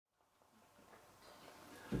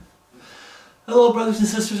Hello brothers and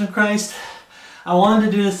sisters in Christ. I wanted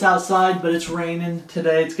to do this outside, but it's raining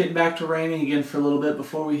today. It's getting back to raining again for a little bit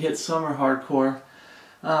before we hit summer hardcore.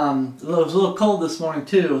 It was a little cold this morning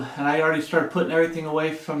too, and I already started putting everything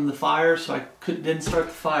away from the fire, so I didn't start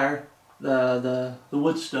the fire, the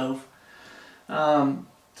wood stove.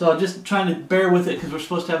 So I'm just trying to bear with it because we're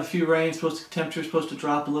supposed to have a few rains. Temperature's supposed to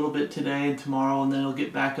drop a little bit today and tomorrow, and then it'll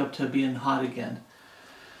get back up to being hot again.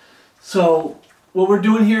 So what we're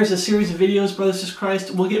doing here is a series of videos, brothers in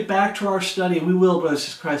Christ. We'll get back to our study. We will, brothers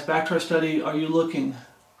in Christ, back to our study. Are you looking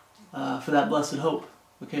for that blessed hope?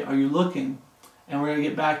 Okay, are you looking? And we're going to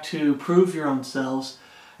get back to prove your own selves.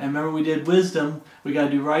 And remember, we did wisdom. We got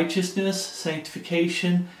to do righteousness,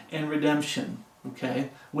 sanctification, and redemption. Okay,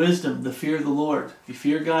 wisdom, the fear of the Lord. If you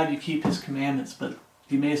fear God, you keep His commandments. But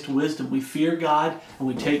He made us to wisdom. We fear God, and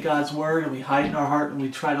we take God's word, and we hide in our heart, and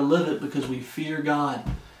we try to live it because we fear God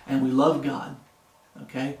and we love God.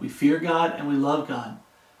 Okay, we fear God and we love God.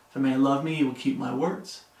 If a man love me, he will keep my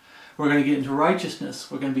words. We're going to get into righteousness.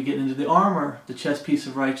 We're going to be getting into the armor, the chest piece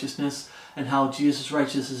of righteousness, and how Jesus'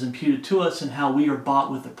 righteousness is imputed to us and how we are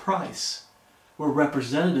bought with a price. We're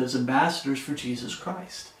representatives, ambassadors for Jesus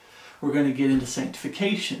Christ. We're going to get into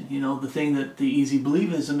sanctification, you know, the thing that the easy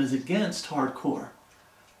believism is against hardcore.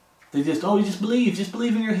 They just, oh, you just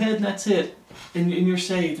believe in your head and that's it, and you're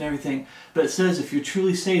saved and everything. But it says if you're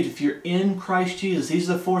truly saved, if you're in Christ Jesus, these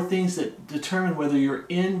are the four things that determine whether you're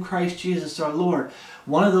in Christ Jesus our Lord.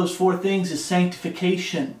 One of those four things is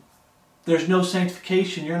sanctification. There's no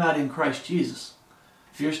sanctification, you're not in Christ Jesus.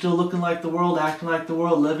 If you're still looking like the world, acting like the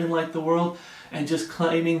world, living like the world, and just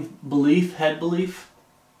claiming belief, head belief,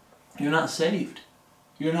 you're not saved.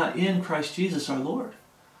 You're not in Christ Jesus our Lord.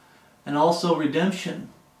 And also redemption.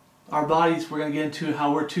 Our bodies, we're going to get into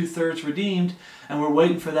how we're 2/3 redeemed, and we're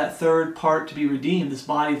waiting for that third part to be redeemed, this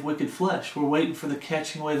body of wicked flesh. We're waiting for the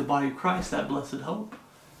catching away of the body of Christ, that blessed hope.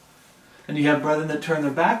 And you have brethren that turn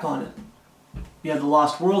their back on it. You have the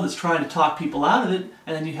lost world that's trying to talk people out of it,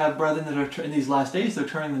 and then you have brethren that are, in these last days, they're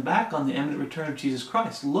turning their back on the imminent return of Jesus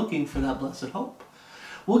Christ, looking for that blessed hope.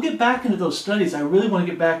 We'll get back into those studies. I really want to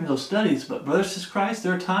get back into those studies, but brothers in Christ,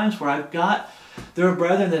 there are times where there are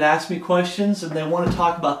brethren that ask me questions and they want to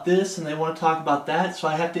talk about this and they want to talk about that, so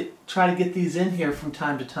I have to try to get these in here from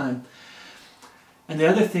time to time. And the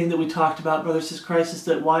other thing that we talked about, brothers in Christ, is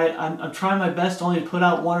that why I'm trying my best only to put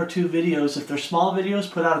out 1 or 2 videos. If they're small videos,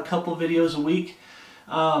 put out a couple videos a week.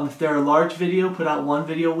 If they're a large video, put out 1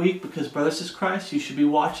 video a week, because brothers in Christ, you should be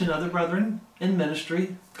watching other brethren in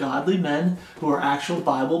ministry, godly men who are actual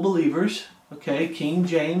Bible believers, okay, King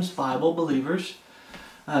James Bible believers.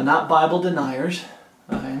 Not Bible deniers,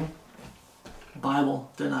 okay?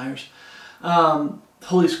 Bible deniers.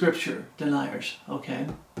 Holy Scripture deniers, okay?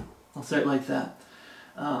 I'll say it like that.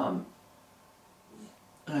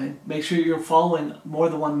 Make sure you're following more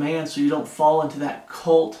than one man so you don't fall into that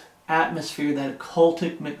cult atmosphere, that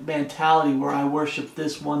cultic mentality where I worship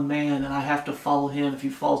this one man and I have to follow him. If he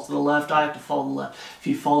falls to the left, I have to follow the left. If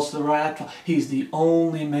he falls to the right, he's the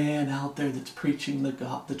only man out there that's preaching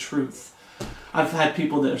the truth. I've had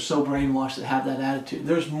people that are so brainwashed that have that attitude.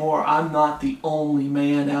 There's more. I'm not the only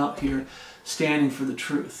man out here standing for the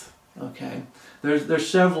truth. Okay, there's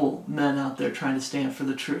several men out there trying to stand for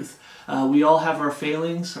the truth. We all have our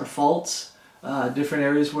failings, our faults, different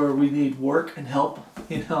areas where we need work and help,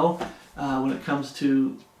 you know, when it comes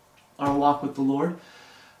to our walk with the Lord.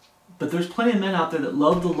 But there's plenty of men out there that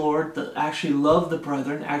love the Lord, that actually love the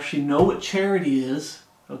brethren, actually know what charity is,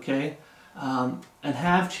 okay, and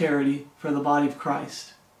have charity for the body of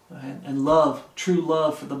Christ, right? And love, true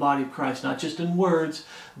love for the body of Christ, not just in words,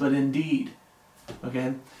 but in deed.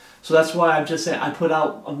 Okay, so that's why I'm just saying I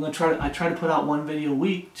try to put out 1 video a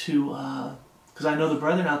week to because I know the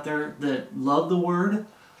brethren out there that love the Word,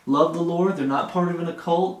 love the Lord. They're not part of an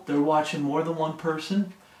occult. They're watching more than one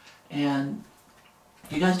person, and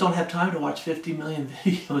you guys don't have time to watch 50 million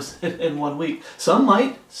videos in 1 week. Some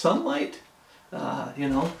might, you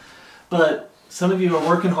know. But some of you are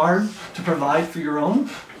working hard to provide for your own.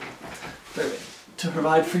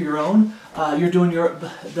 You're doing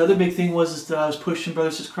the other big thing is that I was pushing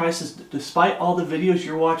brothers in Christ is despite all the videos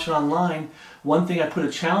you're watching online, one thing I put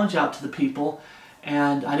a challenge out to the people,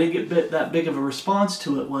 and I didn't get that big of a response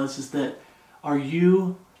to it, is that are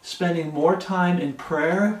you spending more time in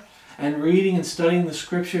prayer and reading and studying the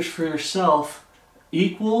Scriptures for yourself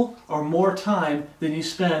equal or more time than you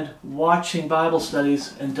spend watching Bible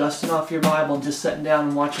studies and dusting off your Bible and just sitting down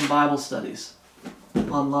and watching Bible studies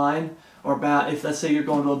online? Or if let's say you're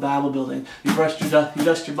going to a Bible building, you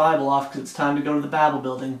dust your Bible off because it's time to go to the Bible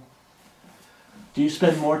building. Do you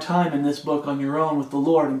spend more time in this book on your own with the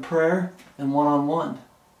Lord in prayer and one-on-one?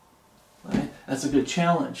 Right? That's a good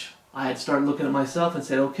challenge. I had started looking at myself and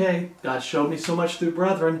said, okay, God showed me so much through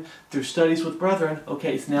brethren, through studies with brethren.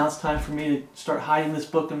 Okay, so now it's time for me to start hiding this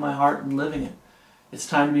book in my heart and living it. It's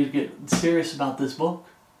time for me to get serious about this book.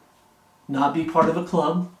 Not be part of a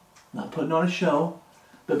club, not putting on a show,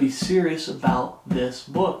 but be serious about this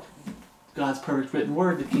book. God's perfect written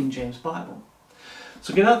word, the King James Bible.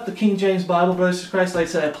 So get out the King James Bible, brothers and Christ. Like I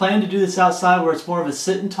said, I plan to do this outside where it's more of a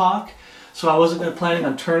sit and talk. So I wasn't planning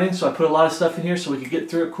on turning, so I put a lot of stuff in here so we could get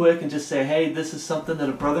through it quick and just say, hey, this is something that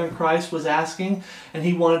a brother in Christ was asking and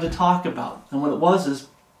he wanted to talk about. And what it was is,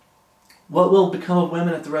 what will become of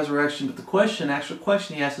women at the resurrection? But the actual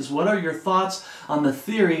question he asked is, what are your thoughts on the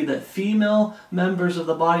theory that female members of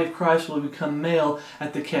the body of Christ will become male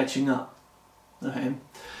at the catching up? Okay.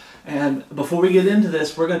 And before we get into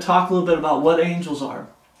this, we're going to talk a little bit about what angels are.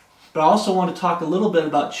 But I also want to talk a little bit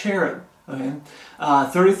about cherub. Okay,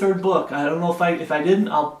 33rd book. I don't know if I didn't,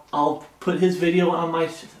 I'll put his video on my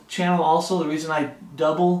channel also. The reason I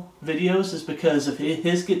double videos is because if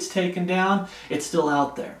his gets taken down, it's still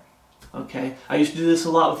out there. Okay, I used to do this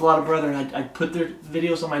a lot with a lot of brethren. I'd put their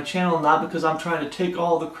videos on my channel, not because I'm trying to take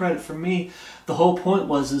all the credit from me. The whole point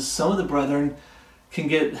is some of the brethren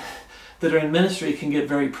that are in ministry can get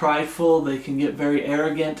very prideful, they can get very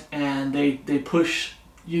arrogant, and they push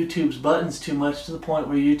YouTube's buttons too much to the point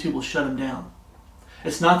where YouTube will shut them down.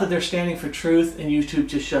 It's not that they're standing for truth and YouTube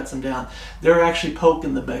just shuts them down. They're actually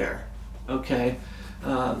poking the bear. Okay,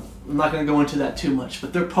 I'm not going to go into that too much,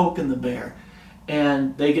 but they're poking the bear,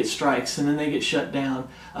 and they get strikes and then they get shut down.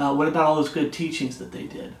 What about all those good teachings that they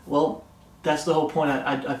did? Well, that's the whole point.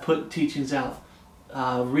 I put teachings out,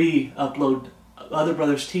 re-upload other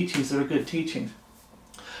brothers' teachings that are good teachings.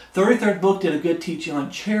 33rd book did a good teaching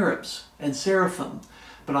on cherubs and seraphim,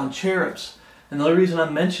 but on cherubs. And the only reason I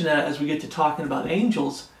mention that as we get to talking about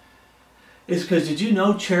angels is because, did you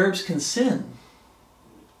know cherubs can sin?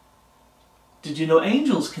 Did you know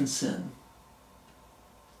angels can sin?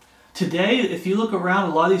 Today, if you look around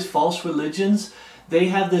a lot of these false religions, they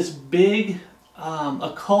have this big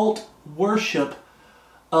occult worship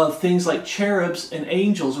of things like cherubs and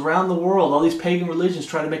angels around the world. All these pagan religions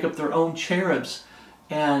try to make up their own cherubs.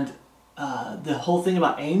 And the whole thing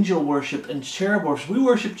about angel worship and cherub worship. We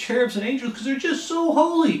worship cherubs and angels because they're just so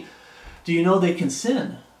holy. Do you know they can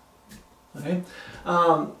sin? Okay.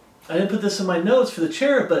 I didn't put this in my notes for the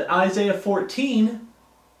cherub, but Isaiah 14,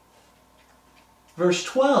 verse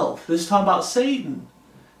 12. This is talking about Satan.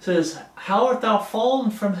 It says, how art thou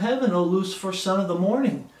fallen from heaven, O Lucifer, son of the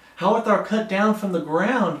morning? How art thou cut down from the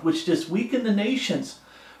ground, which didst weaken the nations?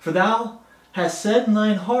 For thou hast said in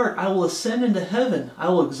thine heart, I will ascend into heaven. I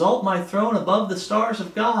will exalt my throne above the stars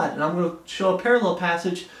of God. And I'm going to show a parallel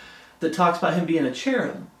passage that talks about him being a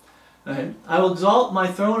cherub. Okay. I will exalt my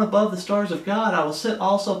throne above the stars of God. I will sit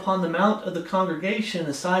also upon the mount of the congregation,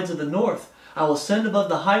 the sides of the north. I will ascend above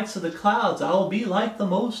the heights of the clouds. I will be like the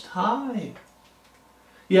Most High.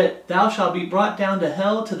 Yet thou shalt be brought down to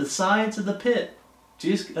hell, to the sides of the pit.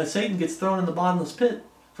 Satan gets thrown in the bottomless pit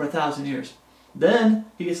for 1,000 years. Then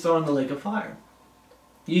he gets thrown in the lake of fire.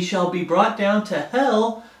 Ye shall be brought down to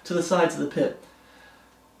hell, to the sides of the pit.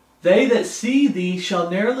 They that see thee shall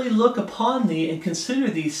narrowly look upon thee and consider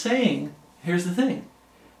thee, saying, here's the thing,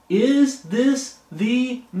 is this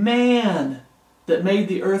the man that made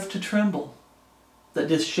the earth to tremble, that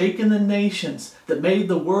did shaken the nations, that made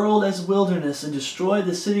the world as wilderness, and destroyed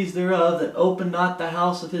the cities thereof, that opened not the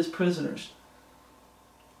house of his prisoners?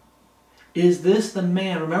 Is this the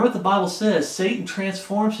man? Remember what the Bible says. Satan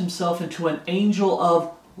transforms himself into an angel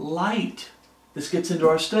of light. This gets into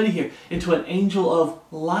our study here. Into an angel of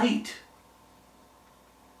light.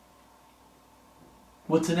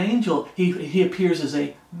 What's an angel? He appears as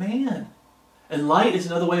a man. And light is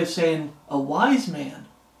another way of saying a wise man.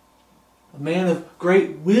 A man of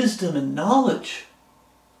great wisdom and knowledge.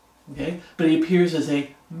 Okay? But he appears as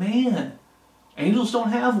a man. Angels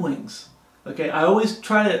don't have wings. Okay, I always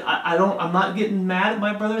try to, I'm not getting mad at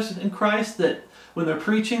my brothers in Christ that when they're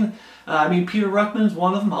preaching, Peter Ruckman is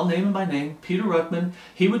one of them, I'll name him by name, Peter Ruckman.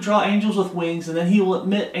 He would draw angels with wings, and then he will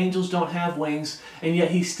admit angels don't have wings, and yet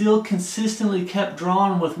he still consistently kept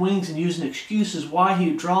drawing them with wings and using excuses why he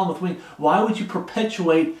would draw them with wings. Why would you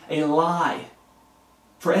perpetuate a lie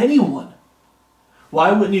for anyone?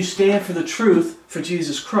 Why wouldn't you stand for the truth for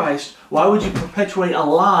Jesus Christ? Why would you perpetuate a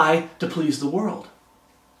lie to please the world?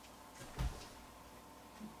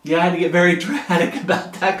 Yeah, I had to get very dramatic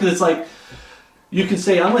about that, because it's like, you can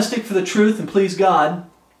say, I'm going to stick for the truth and please God,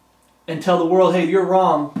 and tell the world, hey, you're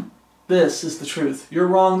wrong, this is the truth. You're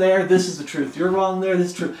wrong there, this is the truth. You're wrong there, this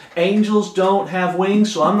is the truth. Angels don't have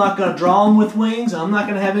wings, so I'm not going to draw them with wings. I'm not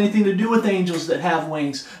going to have anything to do with angels that have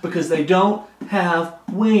wings, because they don't have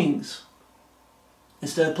wings.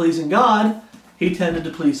 Instead of pleasing God, he tended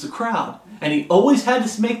to please the crowd. And he always had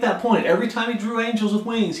to make that point. Every time he drew angels with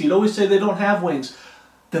wings, he'd always say they don't have wings.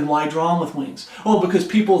 Then why draw them with wings? Oh, because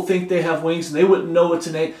people think they have wings and they wouldn't know it's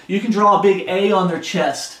an A. You can draw a big A on their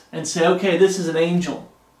chest and say, okay, this is an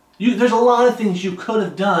angel. There's a lot of things you could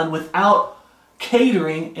have done without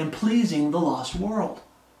catering and pleasing the lost world.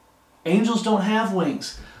 Angels don't have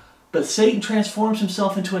wings. But Satan transforms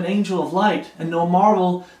himself into an angel of light, and no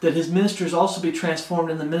marvel that his ministers also be transformed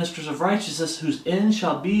in the ministers of righteousness, whose end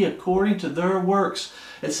shall be according to their works.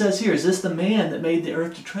 It says here, is this the man that made the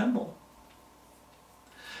earth to tremble?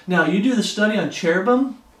 Now, you do the study on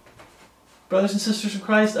cherubim, brothers and sisters in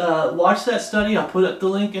Christ. Watch that study. I'll put up the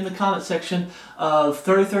link in the comment section of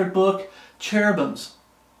 33rd book, Cherubims.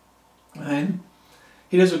 Okay?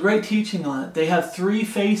 He does a great teaching on it. They have 3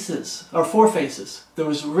 faces, or 4 faces. There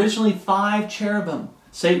was originally 5 cherubim.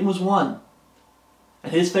 Satan was one.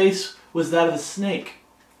 And his face was that of a snake.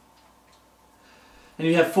 And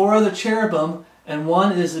you have 4 other cherubim, and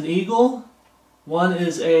one is an eagle, one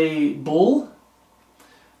is a bull,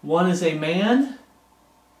 one is a man.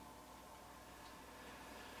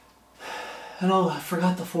 And oh, I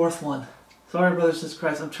forgot the 4th one. Sorry, brothers and sisters in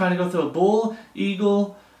Christ. I'm trying to go through a bull,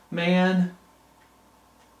 eagle, man,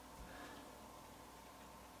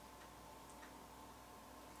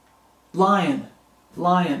 lion.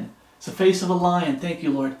 Lion. It's the face of a lion. Thank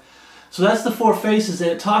you, Lord. So that's the 4 faces, and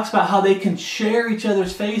it talks about how they can share each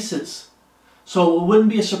other's faces. So it wouldn't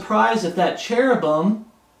be a surprise if that cherubim,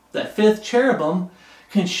 that 5th cherubim,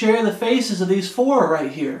 can share the faces of these 4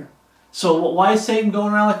 right here. So why is Satan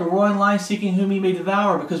going around like a roaring lion seeking whom he may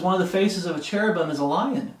devour? Because one of the faces of a cherubim is a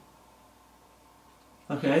lion.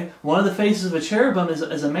 Okay? One of the faces of a cherubim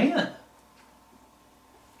is a man.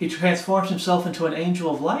 He transforms himself into an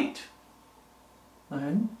angel of light.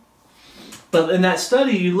 Okay? But in that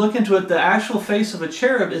study, you look into it, the actual face of a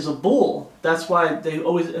cherub is a bull. That's why they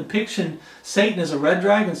always depiction Satan as a red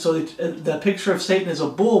dragon. So the picture of Satan is a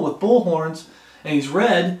bull with bull horns, and he's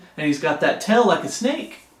red, and he's got that tail like a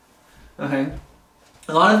snake. Okay?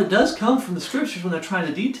 A lot of it does come from the scriptures when they're trying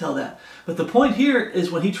to detail that. But the point here is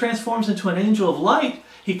when he transforms into an angel of light,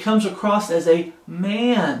 he comes across as a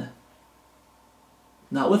man.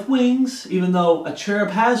 Not with wings, even though a cherub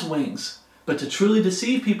has wings. But to truly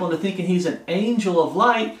deceive people into thinking he's an angel of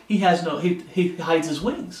light, he hides his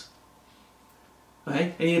wings.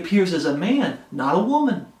 Okay? And he appears as a man, not a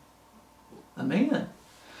woman. A man.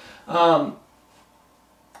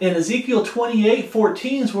 In Ezekiel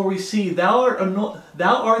 28:14 is where we see, thou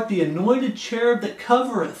art the anointed cherub that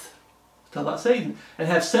covereth. Talk about Satan. And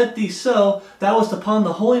have set thee so, thou wast upon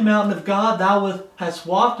the holy mountain of God, thou hast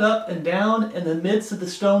walked up and down in the midst of the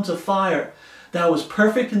stones of fire. Thou wast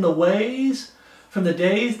perfect in the ways from the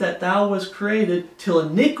days that thou wast created, till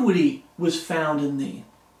iniquity was found in thee.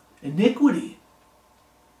 Iniquity.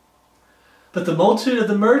 But the multitude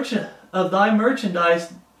of thy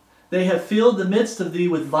merchandise, they have filled the midst of thee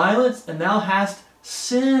with violence, and thou hast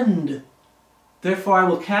sinned. Therefore I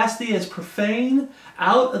will cast thee as profane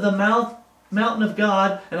out of the mountain of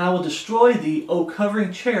God, and I will destroy thee, O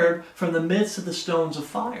covering cherub, from the midst of the stones of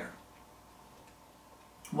fire.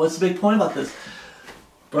 What's the big point about this?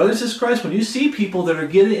 Brothers and Christ, when you see people that are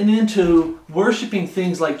getting into worshiping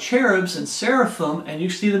things like cherubs and seraphim, and you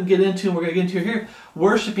see them get into, and we're going to get into here,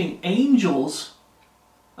 worshiping angels,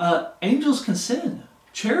 angels can sin.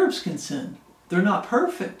 Cherubs can sin. They're not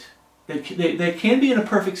perfect. They can be in a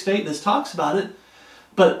perfect state. This talks about it.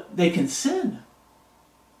 But they can sin.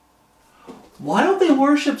 Why don't they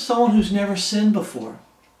worship someone who's never sinned before?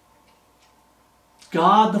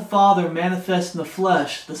 God the Father manifest in the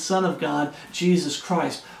flesh, the Son of God, Jesus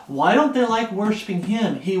Christ. Why don't they like worshiping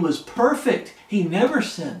Him? He was perfect. He never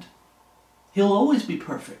sinned. He'll always be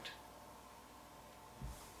perfect.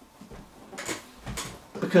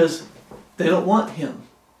 Because they don't want Him.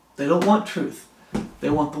 They don't want truth. They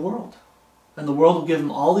want the world. And the world will give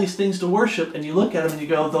them all these things to worship, and you look at them and you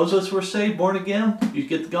go, those of us who are saved, born again, you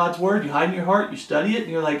get God's Word, you hide in your heart, you study it,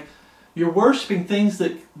 and you're like, you're worshiping things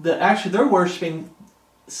that actually they're worshiping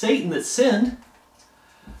Satan that sinned,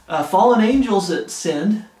 fallen angels that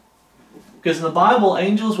sinned, because in the Bible,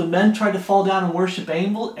 angels, when men tried to fall down and worship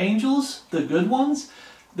angels, the good ones,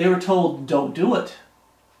 they were told, don't do it.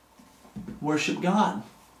 Worship God.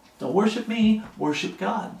 Don't worship me, worship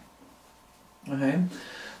God. Okay?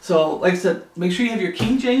 So, like I said, make sure you have your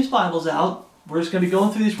King James Bibles out. we're just going to be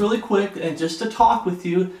going through these really quick and just to talk with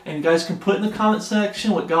you, and you guys can put in the comment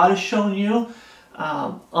section what God has shown you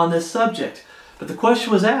on this subject. But the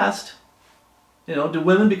question was asked, do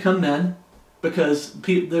women become men? Because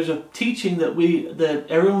there's a teaching that we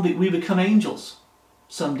become angels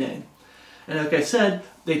someday. And like I said,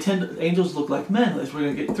 angels look like men, as we're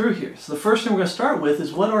going to get through here. So the first thing we're going to start with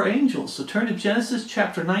is, what are angels? So turn to Genesis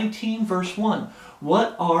chapter 19, verse 1.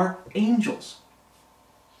 What are angels?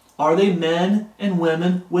 Are they men and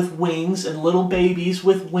women with wings and little babies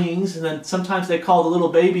with wings? And then sometimes they call the little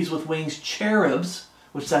babies with wings cherubs,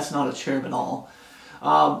 which that's not a cherub at all.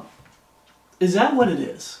 Is that what it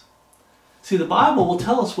is? See, the Bible will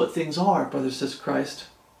tell us what things are, brothers and sisters in Christ.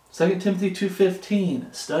 2 Timothy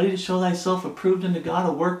 2:15, study to show thyself approved unto God,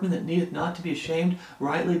 a workman that needeth not to be ashamed,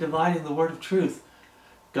 rightly dividing the word of truth.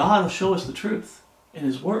 God will show us the truth in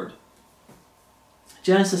His Word.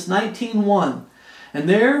 Genesis 19:1, and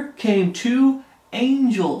there came two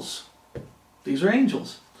angels, these are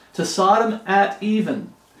angels, to Sodom at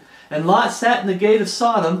even. And Lot sat in the gate of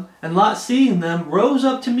Sodom, and Lot, seeing them, rose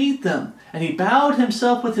up to meet them. And he bowed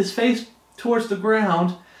himself with his face towards the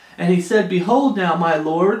ground, and he said, Behold now, my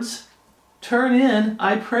lords, turn in,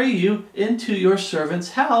 I pray you, into your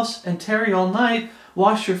servant's house, and tarry all night,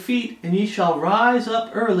 wash your feet, and ye shall rise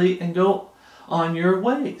up early and go on your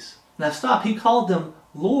ways. Now stop, he called them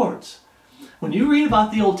lords. When you read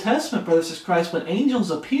about the Old Testament, brothers and sisters in Christ, when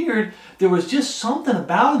angels appeared, there was just something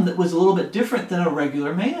about them that was a little bit different than a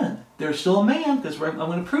regular man. They're still a man, because I'm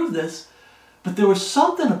going to prove this, but there was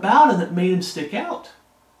something about him that made him stick out.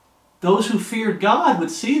 Those who feared God would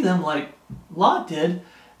see them like Lot did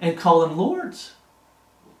and call them lords.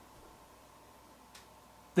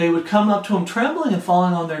 They would come up to him trembling and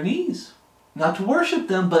falling on their knees. Not to worship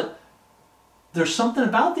them, but there's something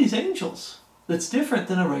about these angels that's different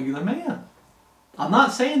than a regular man. I'm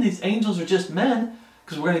not saying these angels are just men,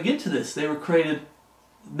 because we're going to get to this. They were created,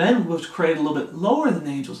 men was created a little bit lower than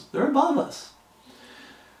angels. They're above us.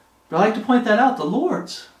 But I like to point that out, the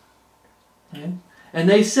lords. Okay? And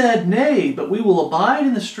they said, Nay, but we will abide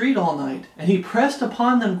in the street all night. And he pressed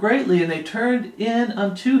upon them greatly, and they turned in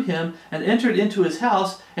unto him, and entered into his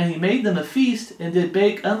house, and he made them a feast, and did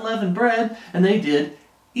bake unleavened bread, and they did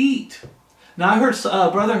eat. Now I heard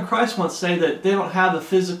a brother in Christ once say that they don't have a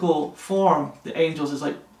physical form, the angels.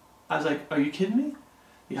 I was like, are you kidding me?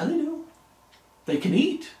 Yeah, they do. They can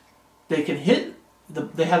eat. They can hit.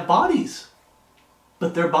 They have bodies.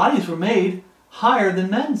 But their bodies were made higher than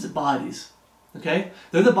men's bodies. Okay?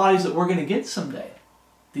 They're the bodies that we're going to get someday.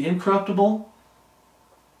 The incorruptible.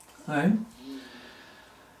 Right?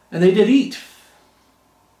 And they did eat.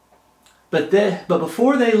 But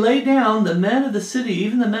before they lay down, the men of the city,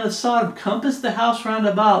 even the men of Sodom, compassed the house round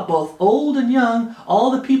about, both old and young,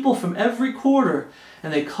 all the people from every quarter.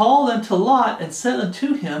 And they called unto Lot, and said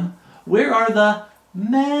unto him, Where are the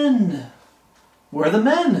men? Where are the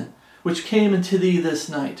men which came into thee this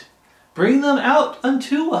night? Bring them out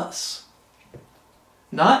unto us.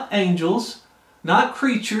 Not angels, not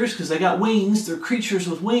creatures, because they got wings. They're creatures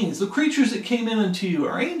with wings. The creatures that came in unto you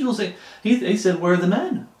are angels. They said, Where are the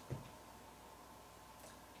men?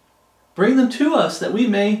 Bring them to us that we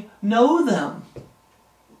may know them.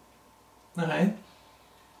 Okay?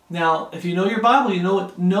 Now, if you know your Bible, you know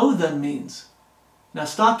what know them means. Now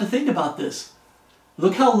stop to think about this.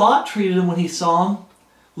 Look how Lot treated him when he saw him.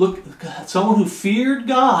 Look, someone who feared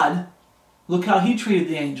God, look how he treated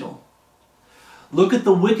the angel. Look at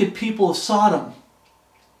the wicked people of Sodom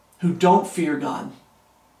who don't fear God.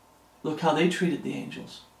 Look how they treated the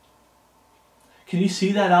angels. Can you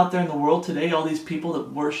see that out there in the world today? All these people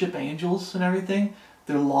that worship angels and everything,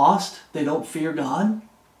 they're lost. They don't fear God.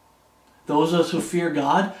 Those of us who fear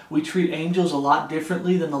God, we treat angels a lot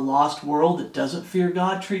differently than the lost world that doesn't fear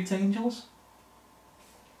God treats angels.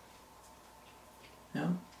 Yeah.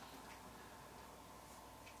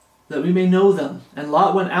 That we may know them. And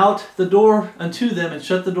Lot went out the door unto them and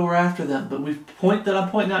shut the door after them. But the point that I'm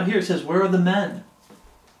pointing out here, it says, where are the men?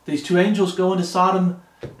 These two angels go into Sodom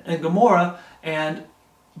and Gomorrah, and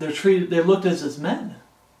they're looked at as men.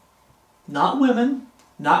 Not women,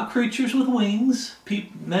 not creatures with wings.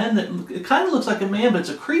 Men that, it kind of looks like a man, but it's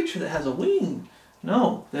a creature that has a wing.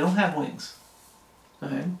 No, they don't have wings.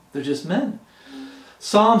 Okay? They're just men.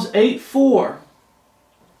 Psalms 8:4.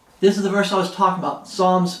 This is the verse I was talking about.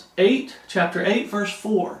 Psalms 8, chapter 8, verse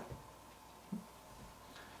 4.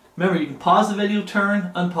 Remember, you can pause the video,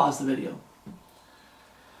 turn, unpause the video.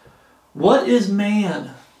 What is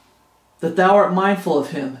man, that thou art mindful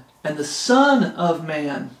of him, and the Son of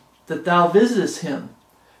Man, that thou visitest him?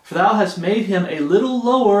 For thou hast made him a little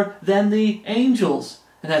lower than the angels,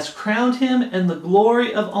 and hast crowned him in the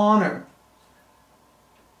glory of honor.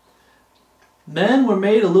 Men were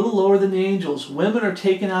made a little lower than the angels. Women are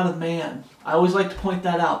taken out of man. I always like to point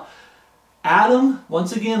that out. Adam,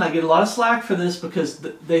 once again, I get a lot of slack for this because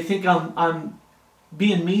they think I'm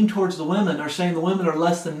being mean towards the women or saying the women are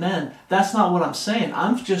less than men. That's not what I'm saying.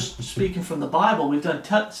 I'm just speaking from the Bible. We've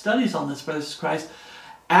done studies on this, brothers in Christ.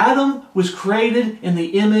 Adam was created in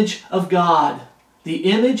the image of God. The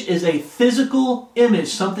image is a physical image,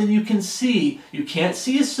 something you can see. You can't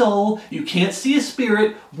see a soul. You can't see a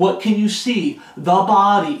spirit. What can you see? The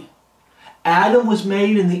body. Adam was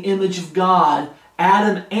made in the image of God.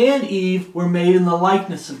 Adam and Eve were made in the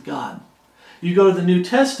likeness of God. You go to the New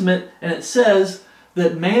Testament and it says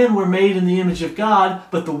that man were made in the image of God,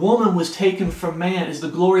 but the woman was taken from man, is the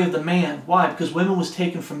glory of the man. Why? Because woman was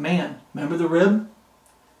taken from man. Remember the rib?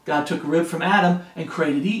 God took a rib from Adam and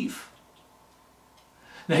created Eve.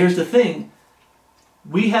 Now here's the thing.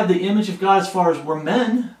 We have the image of God as far as we're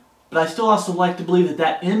men, but I still also like to believe that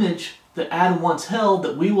that image that Adam once held,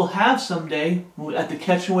 that we will have someday at the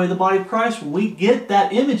catching away of the body of Christ, when we get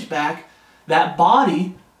that image back, that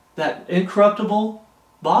body, that incorruptible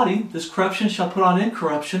body, this corruption shall put on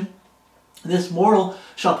incorruption, this mortal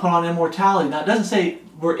shall put on immortality. Now it doesn't say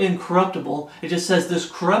we're incorruptible, it just says this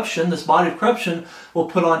corruption, this body of corruption, will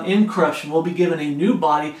put on incorruption. We'll be given a new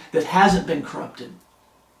body that hasn't been corrupted.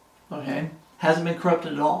 Okay? Hasn't been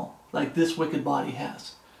corrupted at all, like this wicked body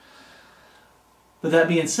has. But that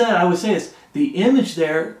being said, I would say it's the image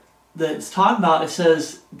there that it's talking about. It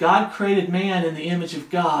says, God created man in the image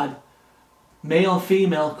of God. Male and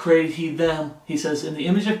female created he them. He says, in the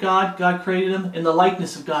image of God, God created him. In the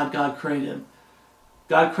likeness of God, God created him.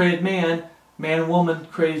 God created man. Man and woman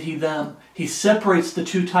created he them. He separates the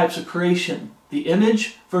two types of creation. The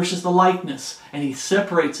image versus the likeness. And he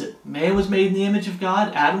separates it. Man was made in the image of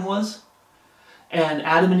God. Adam was. And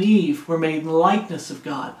Adam and Eve were made in the likeness of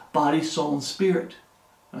God. Body, soul, and spirit.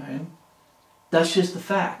 Okay? That's just the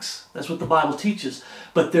facts. That's what the Bible teaches.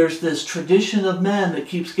 But there's this tradition of men that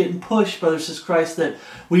keeps getting pushed, brothers and sisters Christ, that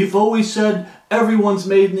we've always said everyone's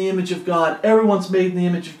made in the image of God. Everyone's made in the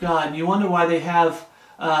image of God. And you wonder why they have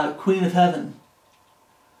Queen of Heaven.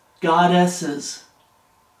 Goddesses.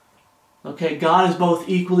 Okay, God is both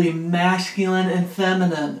equally masculine and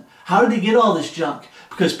feminine. How did he get all this junk?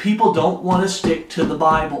 Because people don't want to stick to the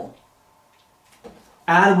Bible.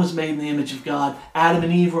 Adam was made in the image of God. Adam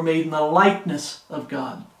and Eve were made in the likeness of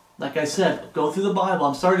God. Like I said, go through the Bible.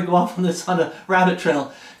 I'm sorry to go off on this on a rabbit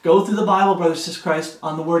trail. Go through the Bible, brothers and sisters Christ,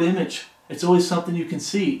 on the word image. It's always something you can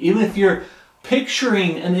see. Even if you're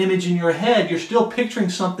picturing an image in your head, you're still picturing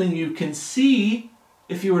something you can see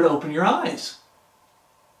if you were to open your eyes.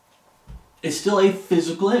 It's still a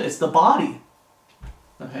physical image. It's the body.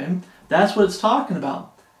 Okay? That's what it's talking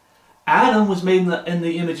about. Adam was made in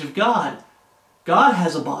the image of God. God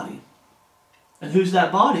has a body. And who's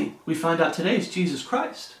that body? We find out today it's Jesus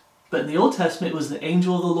Christ. But in the Old Testament, it was the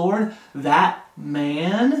angel of the Lord. That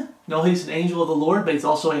man. No, he's an angel of the Lord, but he's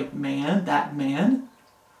also a man. That man.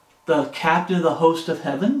 The captain of the host of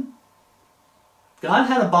heaven. God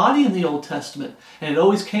had a body in the Old Testament. And it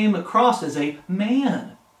always came across as a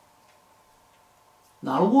man.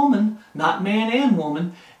 Not a woman. Not man and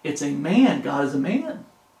woman. It's a man. God is a man.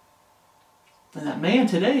 And that man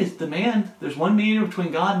today is the man. There's one mediator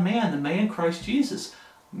between God and man. The man, Christ Jesus.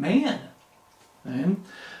 Man. Okay?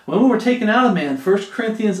 When we were taken out of man, 1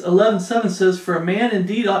 Corinthians 11:7 says, for a man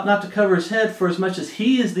indeed ought not to cover his head, for as much as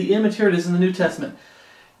he is the image, here it is in the New Testament.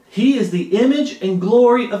 He is the image and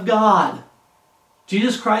glory of God.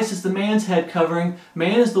 Jesus Christ is the man's head covering.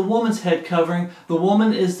 Man is the woman's head covering. The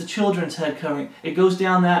woman is the children's head covering. It goes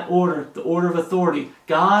down that order, the order of authority.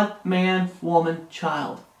 God, man, woman,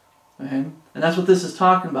 child. Okay? And that's what this is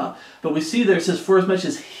talking about. But we see there it says, for as much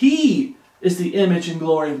as he is the image and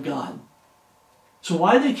glory of God. So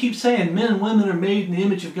why do they keep saying men and women are made in the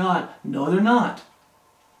image of God? No, they're not.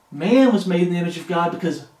 Man was made in the image of God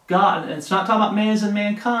because God, and it's not talking about man as in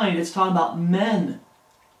mankind, it's talking about men.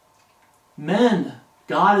 Men.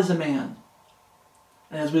 God is a man.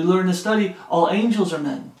 And as we learn to study, all angels are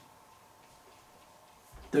men.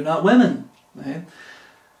 They're not women. Okay?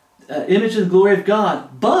 Image and glory of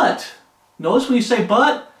God. But, notice when you say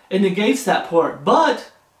but, it negates that part.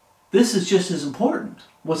 But, this is just as important.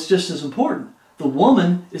 What's just as important? The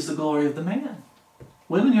woman is the glory of the man.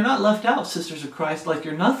 Women, you're not left out, sisters of Christ, like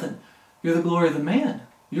you're nothing. You're the glory of the man.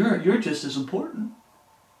 You're just as important.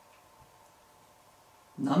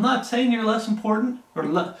 Now, I'm not saying you're less important.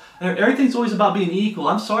 Everything's always about being equal.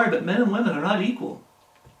 I'm sorry, but men and women are not equal.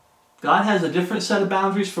 God has a different set of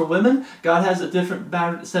boundaries for women. God has a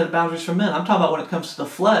different set of boundaries for men. I'm talking about when it comes to the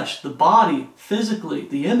flesh, the body, physically,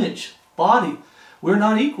 the image, body. We're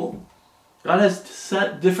not equal. God has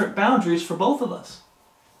set different boundaries for both of us.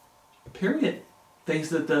 Period. Things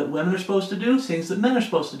that the women are supposed to do, things that men are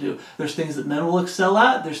supposed to do. There's things that men will excel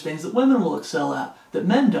at, there's things that women will excel at, that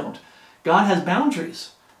men don't. God has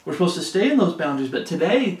boundaries. We're supposed to stay in those boundaries. But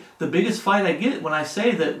today, the biggest fight I get when I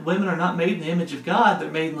say that women are not made in the image of God,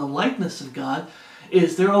 they're made in the likeness of God,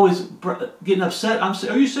 is they're always getting upset. I'm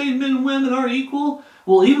saying, are you saying men and women aren't equal?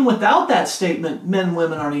 Well, even without that statement, men and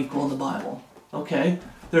women aren't equal in the Bible. Okay?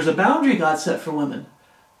 There's a boundary God set for women.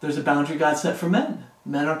 There's a boundary God set for men.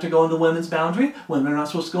 Men aren't to go into women's boundary. Women are not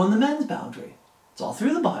supposed to go in the men's boundary. It's all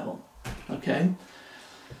through the Bible. Okay?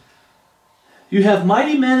 You have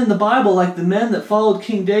mighty men in the Bible like the men that followed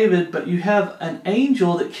King David, but you have an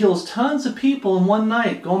angel that kills tons of people in one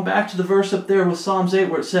night. Going back to the verse up there with Psalms 8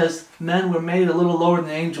 where it says men were made a little lower than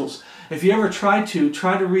angels. If you ever try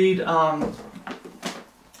to read,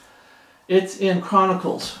 it's in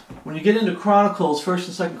Chronicles. When you get into Chronicles,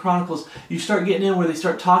 1st and 2nd Chronicles, you start getting in where they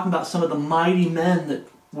start talking about some of the mighty men that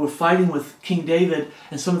were fighting with King David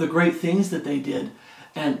and some of the great things that they did.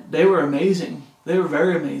 And they were amazing. They were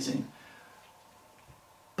very amazing.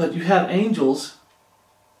 But you have angels.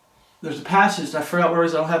 There's a passage, I forgot where it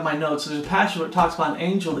is, I don't have my notes. There's a passage where it talks about an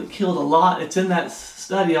angel that killed a lot. It's in that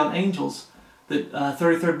study on angels that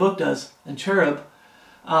 33rd book does, and Cherub.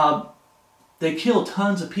 They killed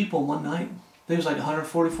tons of people in one night. There was like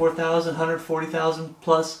 144,000, 140,000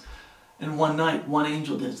 plus in one night. One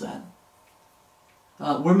angel does that.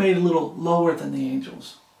 We're made a little lower than the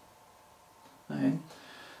angels. Okay?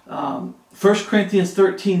 1 Corinthians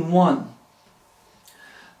 13:1.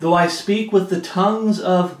 Though I speak with the tongues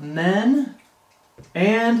of men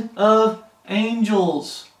and of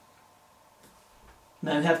angels.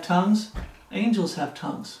 Men have tongues, angels have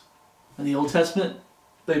tongues. In the Old Testament,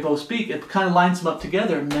 they both speak. It kind of lines them up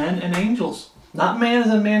together, men and angels. Not man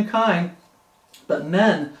as in mankind, but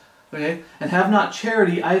men. Okay? And have not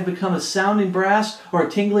charity, I have become a sounding brass or a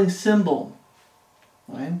tingling cymbal.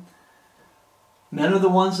 Okay? Men are the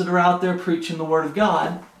ones that are out there preaching the Word of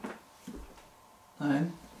God. Okay?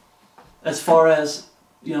 As far as,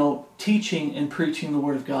 teaching and preaching the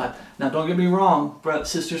Word of God. Now, don't get me wrong,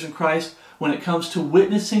 brothers, sisters in Christ. When it comes to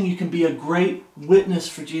witnessing, you can be a great witness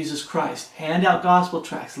for Jesus Christ. Hand out gospel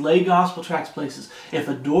tracts. Lay gospel tracts places. If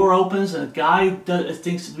a door opens and a guy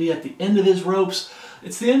thinks to be at the end of his ropes,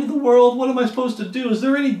 it's the end of the world, what am I supposed to do? Is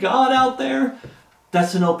there any God out there?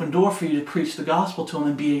 That's an open door for you to preach the gospel to him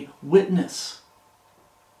and be a witness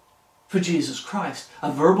for Jesus Christ.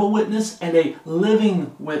 A verbal witness and a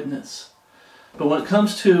living witness. But when it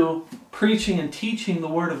comes to preaching and teaching the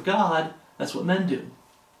Word of God, that's what men do.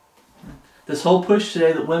 This whole push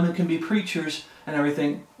today that women can be preachers and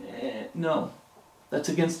everything, no. That's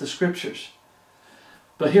against the Scriptures.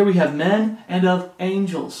 But here we have men and of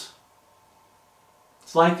angels.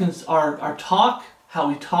 It's like our talk, how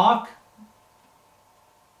we talk.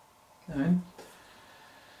 Okay.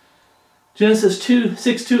 Genesis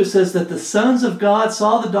 6:2 it says that the sons of God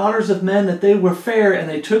saw the daughters of men that they were fair, and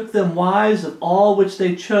they took them wives of all which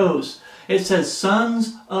they chose. It says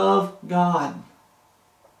sons of God.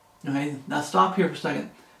 Okay, now stop here for a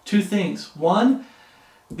second. Two things. One,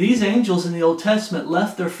 these angels in the Old Testament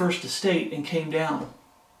left their first estate and came down.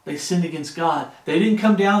 They sinned against God. They didn't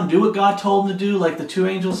come down and do what God told them to do, like the two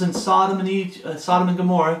angels in Sodom and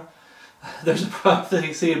Gomorrah. There's a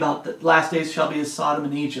prophecy about the last days shall be as Sodom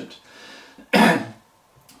and Egypt.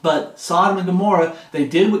 But Sodom and Gomorrah, they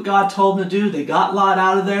did what God told them to do. They got Lot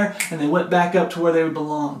out of there, and they went back up to where they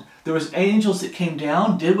belonged. There was angels that came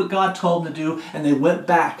down, did what God told them to do, and they went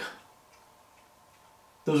back.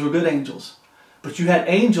 Those were good angels. But you had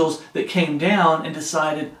angels that came down and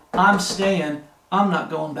decided, I'm staying, I'm not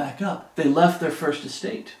going back up. They left their first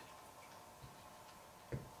estate.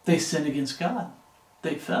 They sinned against God.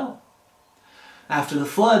 They fell. After the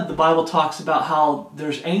flood, the Bible talks about how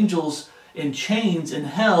there's angels in chains in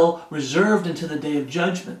hell reserved until the day of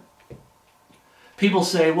judgment. People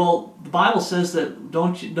say, well, the Bible says that,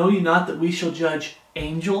 know you not that we shall judge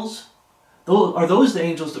angels? Are those the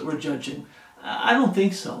angels that we're judging? I don't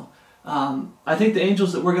think so. I think the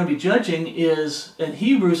angels that we're going to be judging is, in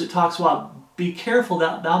Hebrews it talks about, be careful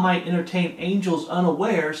that thou might entertain angels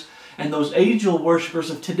unawares, and those angel worshippers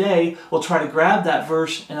of today will try to grab that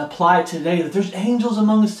verse and apply it today, that there's angels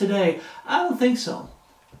among us today. I don't think so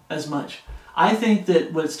as much. I think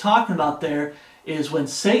that what it's talking about there is when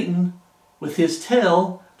Satan, with his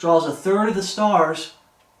tail, draws a third of the stars,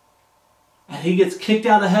 and he gets kicked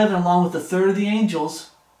out of heaven along with a third of the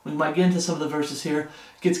angels. We might get into some of the verses here.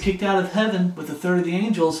 Gets kicked out of heaven with a third of the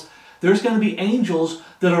angels. There's going to be angels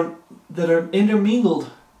that are intermingled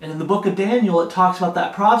And in the book of Daniel, it talks about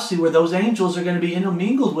that prophecy where those angels are going to be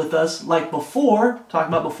intermingled with us like before,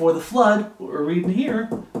 talking about before the flood, what we're reading here.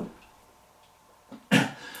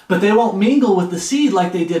 But they won't mingle with the seed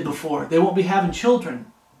like they did before. They won't be having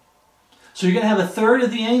children. So you're going to have a third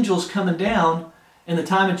of the angels coming down in the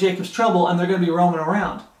time of Jacob's trouble, and they're going to be roaming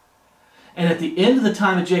around. And at the end of the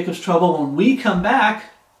time of Jacob's trouble, when we come back,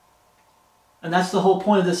 and that's the whole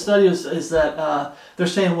point of this study is that they're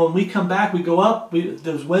saying when we come back, we go up,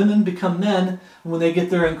 those women become men when they get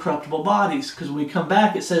their incorruptible bodies. Because when we come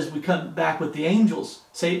back, it says we come back with the angels.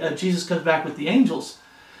 Jesus comes back with the angels.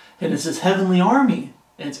 And it's this heavenly army,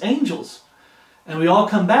 and it's angels. And we all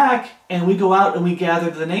come back, and we go out and we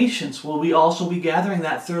gather the nations. Will we also be gathering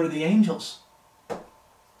that third of the angels?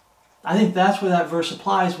 I think that's where that verse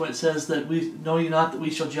applies when it says that we know you not that we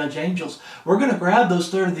shall judge angels. We're going to grab those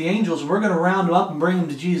third of the angels. We're going to round them up and bring them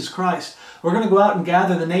to Jesus Christ. We're going to go out and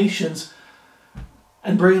gather the nations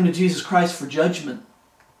and bring them to Jesus Christ for judgment.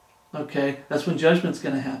 Okay, that's when judgment's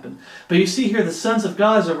going to happen. But you see here the sons of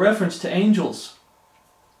God is a reference to angels.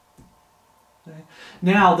 Okay.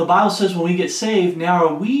 Now, the Bible says when we get saved, now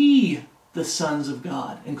are we the sons of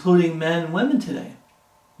God, including men and women today.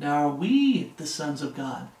 Now are we the sons of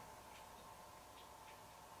God.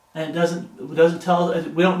 And it doesn't tell,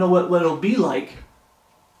 we don't know what it'll be like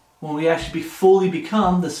when we actually fully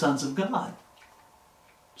become the sons of God.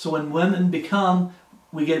 So when women become,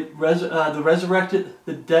 we get the resurrected,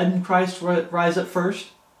 the dead in Christ rise up first.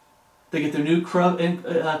 They get their new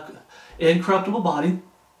incorruptible body.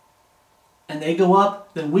 And they go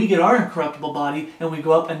up, then we get our incorruptible body, and we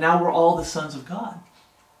go up, and now we're all the sons of God.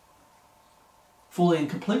 Fully and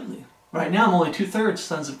completely. Right now I'm only 2/3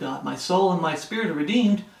 sons of God. My soul and my spirit are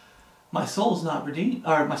redeemed. My soul is not redeemed,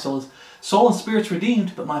 or my soul and spirit's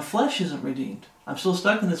redeemed, but my flesh isn't redeemed. I'm still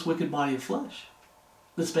stuck in this wicked body of flesh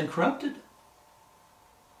that's been corrupted.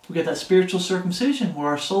 We get that spiritual circumcision where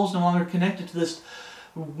our soul's no longer connected to this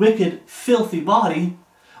wicked, filthy body.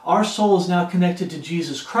 Our soul is now connected to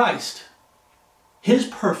Jesus Christ, His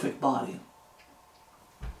perfect body.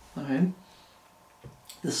 Okay?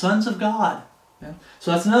 The sons of God. Okay?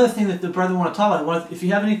 So that's another thing that the brethren want to talk about. If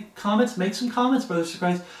you have any comments, make some comments, brothers in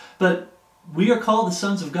Christ. But we are called the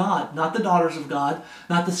sons of God, not the daughters of God,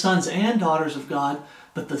 not the sons and daughters of God,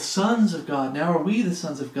 but the sons of God. Now are we the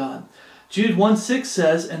sons of God. Jude 1:6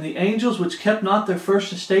 says, "And the angels which kept not their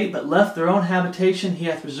first estate, but left their own habitation, He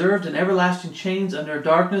hath reserved in everlasting chains under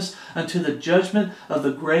darkness unto the judgment of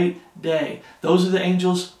the great day." Those are the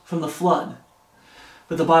angels from the flood.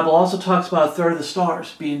 But the Bible also talks about a third of the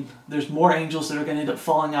stars being, there's more angels that are going to end up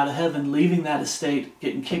falling out of heaven, leaving that estate,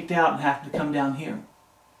 getting kicked out, and having to come down here.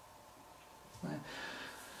 Right?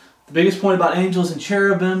 The biggest point about angels and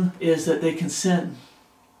cherubim is that they can sin.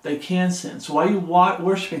 They can sin. So why are you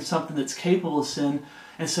worshiping something that's capable of sin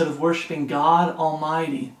instead of worshiping God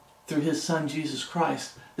Almighty through His Son Jesus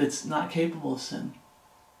Christ that's not capable of sin?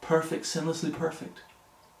 Perfect, sinlessly perfect.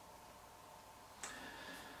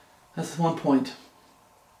 That's one point.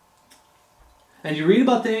 And you read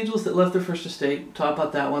about the angels that left their first estate, talk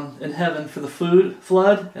about that one, in heaven for the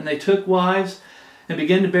flood, and they took wives and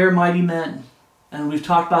began to bear mighty men. And we've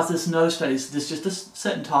talked about this in other studies. This is just a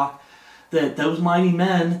sit and talk. That those mighty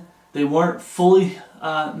men, they weren't fully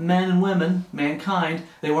men and women, mankind.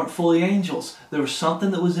 They weren't fully angels. There was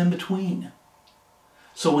something that was in between.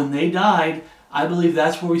 So when they died, I believe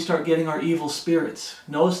that's where we start getting our evil spirits.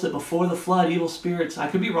 Notice that before the flood, evil spirits, I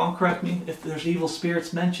could be wrong, correct me, if there's evil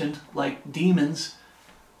spirits mentioned, like demons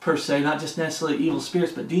per se, not just necessarily evil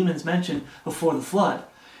spirits, but demons mentioned before the flood.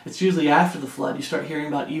 It's usually after the flood you start hearing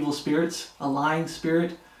about evil spirits, a lying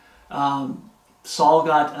spirit. Saul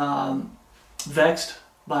got vexed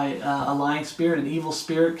by a lying spirit. An evil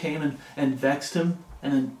spirit came and vexed him,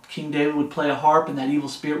 and then King David would play a harp and that evil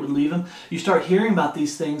spirit would leave him. You start hearing about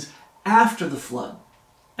these things after the flood.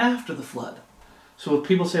 After the flood. So if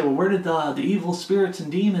people say, well, where did the evil spirits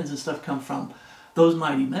and demons and stuff come from? Those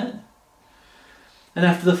mighty men. And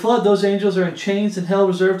after the flood, those angels are in chains in hell,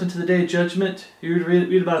 reserved unto the day of judgment. You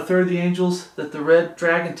read about a third of the angels that the red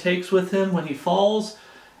dragon takes with him when he falls,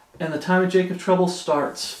 and the time of Jacob's trouble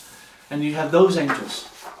starts. And you have those angels.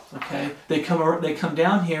 Okay, they come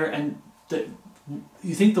down here, and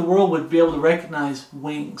you think the world would be able to recognize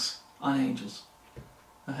wings on angels.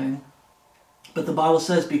 Okay, but the Bible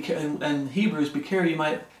says, in Hebrews, be careful, you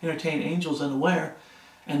might entertain angels unaware.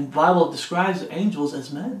 And the Bible describes angels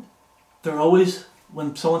as men. They're always,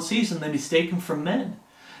 when someone sees them, they mistake them for men.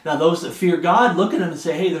 Now those that fear God look at them and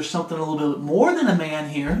say, hey, there's something a little bit more than a man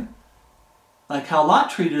here. Like how Lot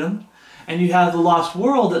treated him. And you have the lost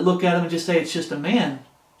world that look at him and just say, it's just a man.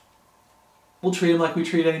 We'll treat him like we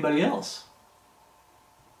treat anybody else.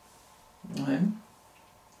 Okay.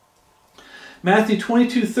 Matthew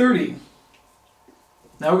 22:30.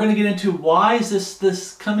 Now we're going to get into why is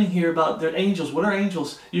this coming here about the angels. What are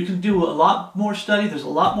angels? You can do a lot more study. There's a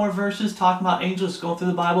lot more verses talking about angels going through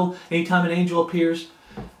the Bible. Anytime an angel appears,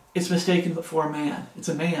 it's mistaken for a man. It's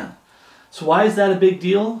a man. So why is that a big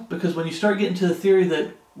deal? Because when you start getting to the theory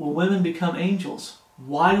that, will women become angels?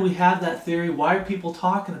 Why do we have that theory? Why are people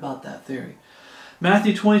talking about that theory?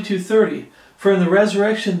 Matthew 22:30. For in the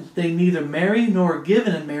resurrection they neither marry nor are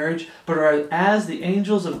given in marriage, but are as the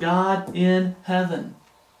angels of God in heaven.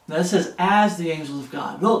 Now it says as the angels of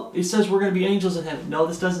God. No, it says we're going to be angels in heaven. No,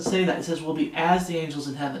 this doesn't say that. It says we'll be as the angels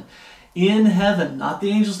in heaven. In heaven, not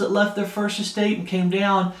the angels that left their first estate and came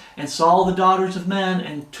down and saw all the daughters of men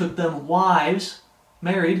and took them wives,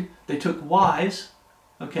 married. They took wives,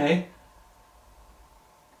 okay?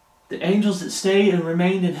 The angels that stayed and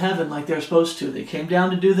remained in heaven like they're supposed to. They came down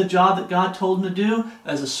to do the job that God told them to do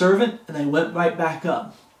as a servant, and they went right back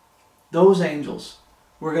up. Those angels,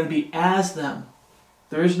 we're going to be as them.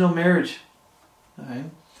 There is no marriage. Okay?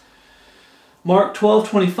 Mark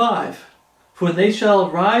 12:25. For when they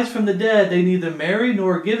shall rise from the dead, they neither marry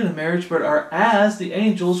nor are given in marriage, but are as the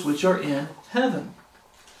angels which are in heaven.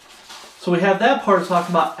 So we have that part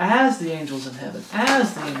talking about as the angels in heaven.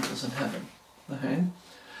 As the angels in heaven. Okay?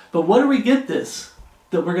 But what do we get this?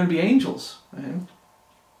 That we're going to be angels. Okay?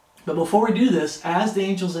 But before we do this, as the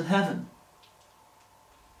angels in heaven,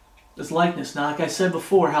 this likeness. Now, like I said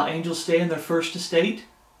before, how angels stay in their first estate.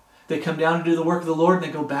 They come down to do the work of the Lord and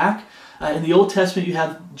they go back. In the Old Testament, you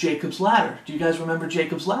have Jacob's ladder. Do you guys remember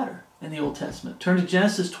Jacob's ladder in the Old Testament? Turn to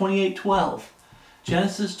Genesis 28:12.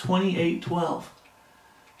 Genesis 28:12.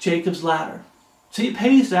 Jacob's ladder. See, it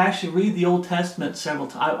pays to actually read the Old Testament several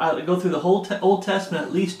times. I go through the whole Old Testament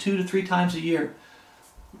at least 2 to 3 times a year.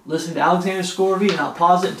 Listening to Alexander Scourby, and I'll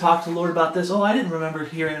pause it and talk to the Lord about this. Oh, I didn't remember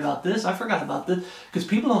hearing about this. I forgot about this. Because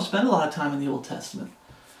people don't spend a lot of time in the Old Testament.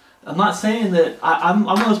 I'm not saying that, I'm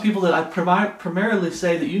one of those people that I primarily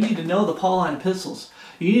say that you need to know the Pauline epistles.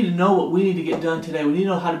 You need to know what we need to get done today. We need to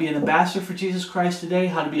know how to be an ambassador for Jesus Christ today,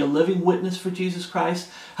 how to be a living witness for Jesus Christ,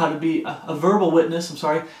 how to be a verbal witness,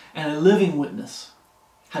 and a living witness.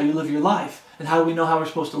 How you live your life. And how do we know how we're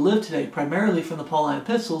supposed to live today? Primarily from the Pauline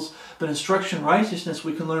epistles, but instruction and righteousness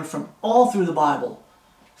we can learn from all through the Bible.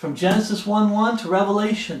 From Genesis 1:1 to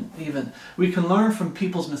Revelation even. We can learn from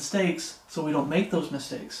people's mistakes so we don't make those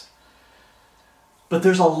mistakes. But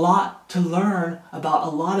there's a lot to learn about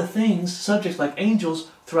a lot of things, subjects like angels,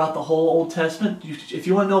 throughout the whole Old Testament. If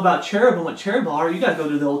you want to know about cherubim, what cherubim are, you got to go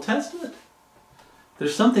to the Old Testament.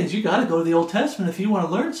 There's some things you got to go to the Old Testament if you want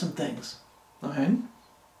to learn some things. Okay?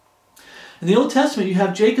 In the Old Testament, you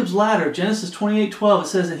have Jacob's ladder. Genesis 28:12, it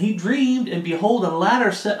says, and he dreamed, and behold, a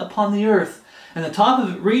ladder set upon the earth, and the top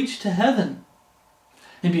of it reached to heaven.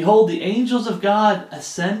 And behold, the angels of God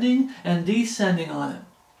ascending and descending on it.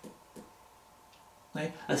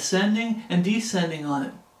 Okay? Ascending and descending on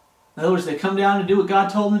it. In other words, they come down to do what God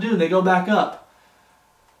told them to do, and they go back up.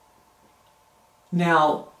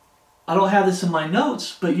 Now, I don't have this in my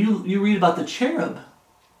notes, but you read about the cherub.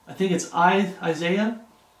 I think it's Isaiah.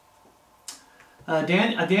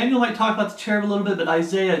 Daniel might talk about the cherub a little bit, but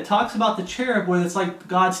Isaiah talks about the cherub where it's like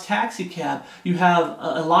God's taxi cab. You have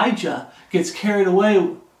Elijah gets carried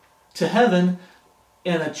away to heaven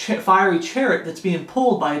in a fiery chariot that's being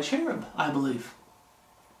pulled by a cherub, I believe.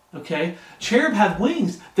 Okay? Cherub have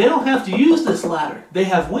wings. They don't have to use this ladder. They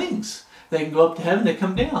have wings. They can go up to heaven, they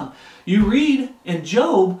come down. You read in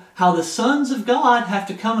Job how the sons of God have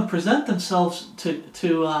to come and present themselves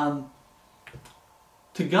to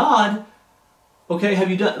God. Okay, have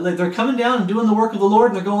you done? Like, they're coming down and doing the work of the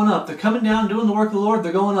Lord, and they're going up. They're coming down and doing the work of the Lord,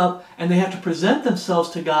 they're going up, and they have to present themselves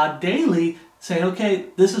to God daily, saying, okay,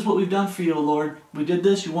 this is what we've done for you, O Lord. We did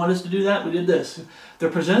this, you want us to do that, we did this. They're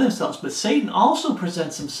presenting themselves, but Satan also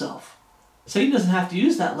presents himself. Satan doesn't have to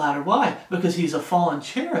use that ladder. Why? Because he's a fallen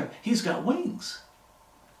cherub. He's got wings.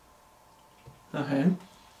 Okay?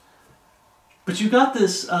 But you got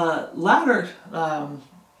this ladder,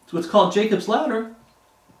 what's called Jacob's ladder.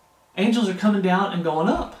 Angels are coming down and going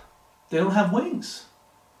up. They don't have wings.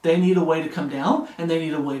 They need a way to come down, and they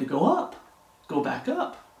need a way to go up. Go back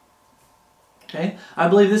up. Okay? I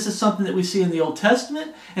believe this is something that we see in the Old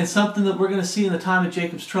Testament, and something that we're going to see in the time of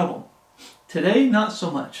Jacob's trouble. Today, not so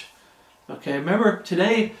much. Okay, remember,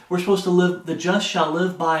 today we're supposed to live, the just shall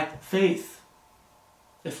live by faith.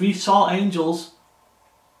 If we saw angels,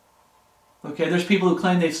 okay, there's people who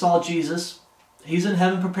claim they saw Jesus. He's in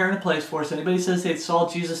heaven preparing a place for us. Anybody says they saw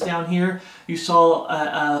Jesus down here, you saw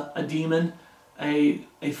a demon, a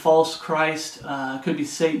false Christ, could be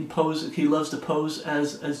Satan pose. He loves to pose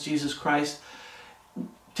as Jesus Christ.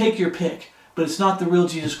 Take your pick. But it's not the real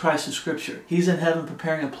Jesus Christ of Scripture. He's in heaven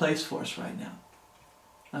preparing a place for us right now.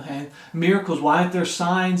 Okay? Miracles. Why aren't there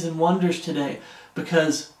signs and wonders today?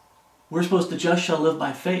 Because we're supposed to just shall live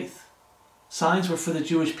by faith. Signs were for the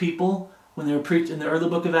Jewish people when they were preaching in the early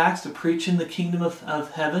book of Acts, to preach in the kingdom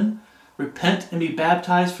of heaven. Repent and be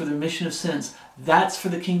baptized for the remission of sins. That's for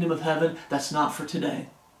the kingdom of heaven. That's not for today.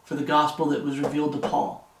 For the gospel that was revealed to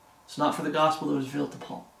Paul. It's not for the gospel that was revealed to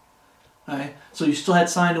Paul. Right? So you still had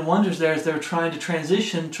signs and wonders there as they were trying to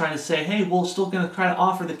transition, trying to say, hey, we're still going to try to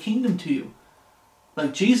offer the kingdom to you.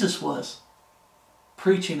 Like Jesus was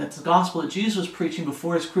preaching. That's the gospel that Jesus was preaching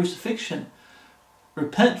before his crucifixion.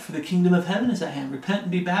 Repent, for the kingdom of heaven is at hand. Repent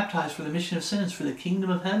and be baptized for the remission of sins, for the kingdom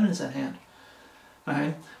of heaven is at hand.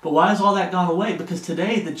 Right? But why has all that gone away? Because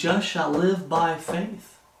today the just shall live by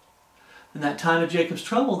faith. In that time of Jacob's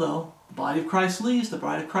trouble, though, the body of Christ leaves, the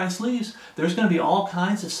bride of Christ leaves, there's going to be all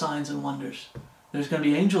kinds of signs and wonders. There's going to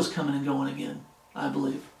be angels coming and going again, I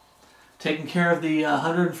believe. Taking care of the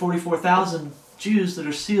 144,000 Jews that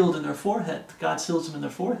are sealed in their forehead. God seals them in their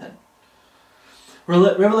forehead.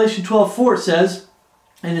 Revelation 12:4 says,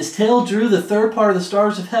 and his tail drew the third part of the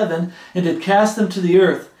stars of heaven, and did cast them to the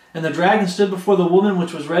earth. And the dragon stood before the woman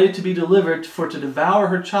which was ready to be delivered, for to devour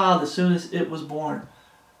her child as soon as it was born.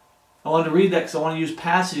 I wanted to read that because I want to use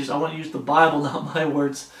passages. I want to use the Bible, not my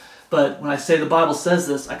words. But when I say the Bible says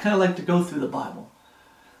this, I kind of like to go through the Bible.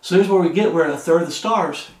 So here's where we get where a third of the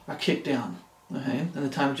stars are kicked down, okay, in the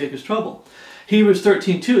time of Jacob's trouble. Hebrews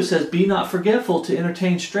 13:2, it says, be not forgetful to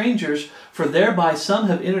entertain strangers, for thereby some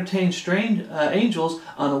have entertained strange angels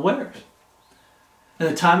unawares. In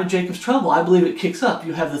the time of Jacob's trouble, I believe it kicks up.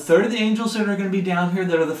 You have the third of the angels that are going to be down here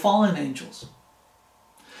that are the fallen angels.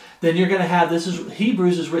 Then you're going to have,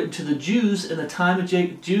 Hebrews is written to the Jews in the time of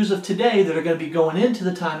Jews of today that are going to be going into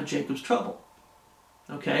the time of Jacob's trouble.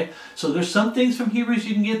 Okay? So there's some things from Hebrews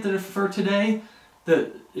you can get that are for today.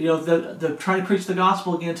 That, you know, they're trying to preach the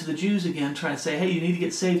gospel again to the Jews again, trying to say, hey, you need to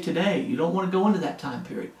get saved today. You don't want to go into that time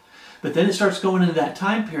period. But then it starts going into that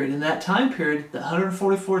time period. In that time period, the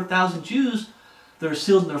 144,000 Jews that are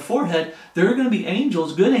sealed in their forehead, there are going to be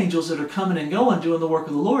angels, good angels, that are coming and going, doing the work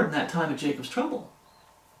of the Lord in that time of Jacob's trouble.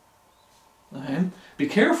 Okay? Be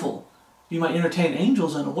careful. You might entertain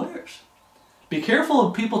angels unawares. Be careful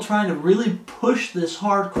of people trying to really push this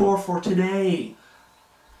hardcore for today.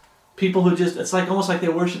 People who just, it's like almost like they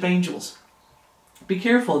worship angels. Be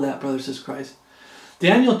careful of that, brothers and sisters in Christ.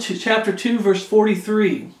 Daniel chapter 2, verse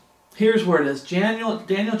 43. Here's where it is. Daniel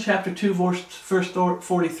chapter 2, verse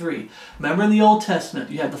 43. Remember in the Old Testament,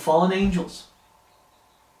 you had the fallen angels.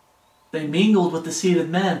 They mingled with the seed of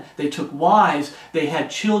men. They took wives. They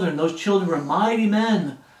had children. Those children were mighty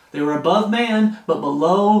men. They were above man, but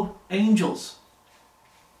below angels.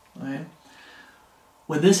 Okay?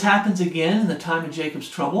 When this happens again in the time of Jacob's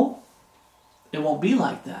trouble, it won't be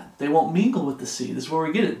like that. They won't mingle with the seed. This is where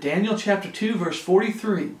we get it. Daniel chapter 2, verse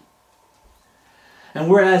 43. And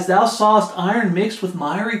whereas thou sawest iron mixed with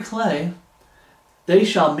miry clay, they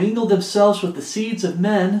shall mingle themselves with the seeds of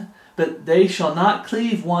men, but they shall not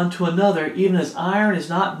cleave one to another, even as iron is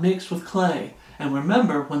not mixed with clay. And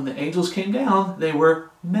remember, when the angels came down, they were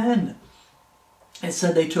men. It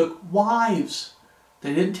said they took wives.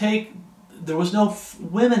 They didn't take, there was no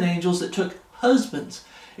women angels that took husbands.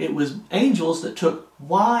 It was angels that took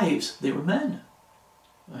wives. They were men.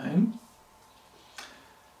 Right?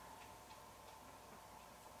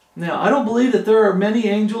 Now, I don't believe that there are many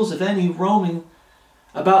angels, if any, roaming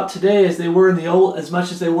about today as they were in the old, as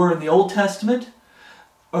much as they were in the Old Testament,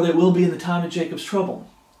 or they will be in the time of Jacob's trouble.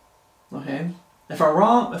 Okay? If I'm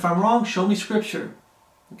wrong, show me Scripture.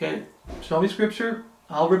 Okay? Show me Scripture.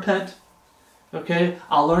 I'll repent. Okay?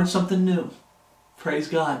 I'll learn something new. Praise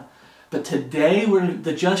God. But today,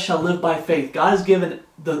 the just shall live by faith. God has given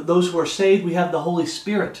those who are saved, we have the Holy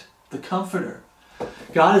Spirit, the Comforter.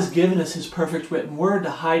 God has given us His perfect written word to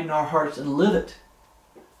hide in our hearts and live it.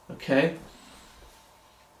 Okay?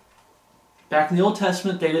 Back in the Old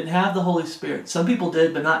Testament, they didn't have the Holy Spirit. Some people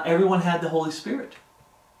did, but not everyone had the Holy Spirit.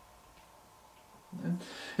 In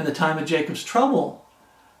the time of Jacob's trouble,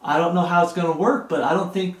 I don't know how it's going to work, but I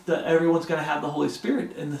don't think that everyone's going to have the Holy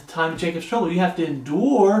Spirit. In the time of Jacob's trouble, you have to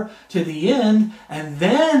endure to the end, and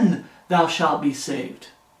then thou shalt be saved.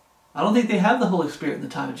 I don't think they have the Holy Spirit in the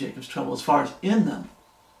time of Jacob's trouble as far as in them.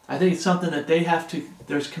 I think it's something that they have to,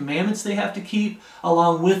 there's commandments they have to keep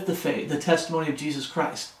along with the faith, the testimony of Jesus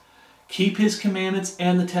Christ. Keep His commandments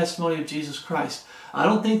and the testimony of Jesus Christ. I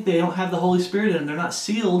don't think they don't have the Holy Spirit in them. They're not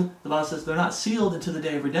sealed. The Bible says they're not sealed until the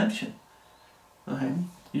day of redemption. Okay?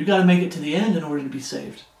 You've got to make it to the end in order to be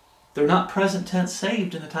saved. They're not present tense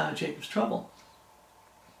saved in the time of Jacob's trouble.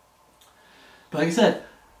 But like I said,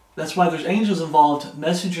 That's why there's angels involved,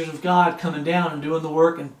 messengers of God coming down and doing the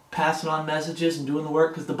work and passing on messages and doing the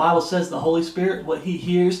work, because the Bible says the Holy Spirit, what He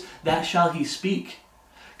hears, that shall He speak.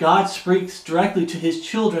 God speaks directly to His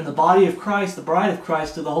children, the body of Christ, the bride of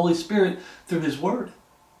Christ, to the Holy Spirit through His Word.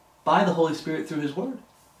 By the Holy Spirit through His Word.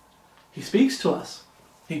 He speaks to us.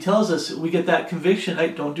 He tells us, we get that conviction,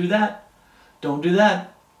 hey, don't do that. Don't do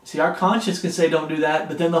that. See, our conscience can say don't do that,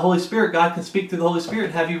 but then the Holy Spirit, God can speak through the Holy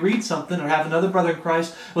Spirit, have you read something, or have another brother in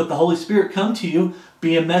Christ with the Holy Spirit come to you,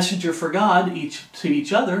 be a messenger for God to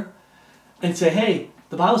each other, and say, hey,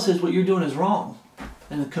 the Bible says what you're doing is wrong.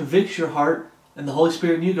 And it convicts your heart, and the Holy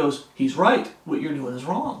Spirit in you goes, He's right, what you're doing is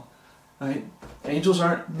wrong. Right? Angels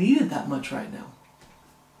aren't needed that much right now.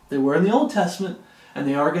 They were in the Old Testament, and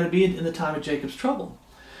they are going to be in the time of Jacob's trouble.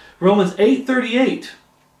 Romans 8:38.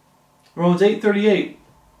 Romans 8:38.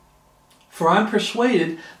 For I'm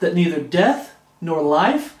persuaded that neither death, nor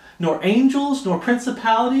life, nor angels, nor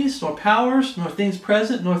principalities, nor powers, nor things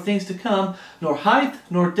present, nor things to come, nor height,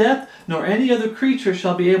 nor depth, nor any other creature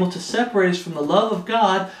shall be able to separate us from the love of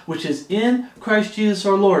God, which is in Christ Jesus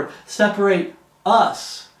our Lord. Separate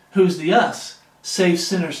us. Who's the us? Save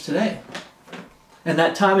sinners today. And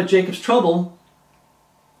that time of Jacob's trouble,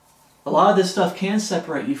 a lot of this stuff can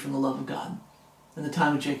separate you from the love of God in the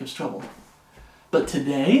time of Jacob's trouble. But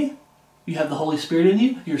today, you have the Holy Spirit in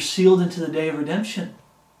you. You're sealed into the day of redemption.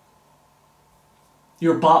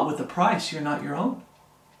 You're bought with a price. You're not your own.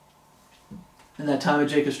 In that time of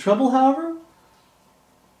Jacob's trouble, however,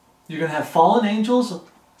 you're going to have fallen angels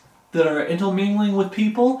that are intermingling with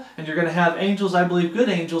people, and you're going to have angels, I believe good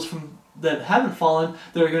angels that haven't fallen,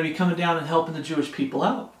 that are going to be coming down and helping the Jewish people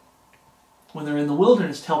out when they're in the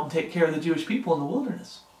wilderness, to help them take care of the Jewish people in the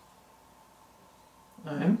wilderness.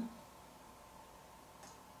 All right?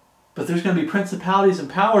 But there's going to be principalities and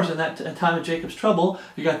powers in that time of Jacob's trouble.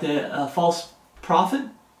 You got the false prophet.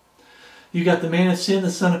 You got the man of sin,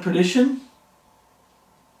 the son of perdition.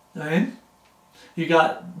 All right? You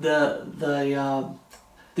got the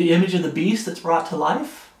image of the beast that's brought to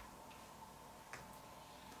life.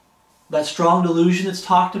 That strong delusion that's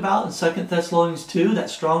talked about in 2 Thessalonians 2, that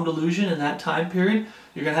strong delusion in that time period.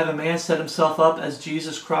 You're going to have a man set himself up as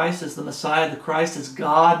Jesus Christ, as the Messiah, the Christ, as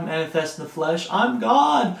God manifest in the flesh. I'm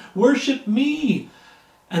God, worship me.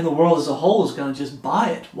 And the world as a whole is going to just buy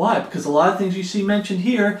it. Why? Because a lot of things you see mentioned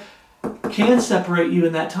here can separate you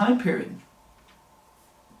in that time period.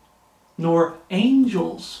 Nor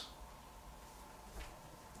angels.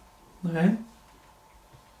 Okay?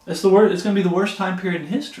 It's going to be the worst time period in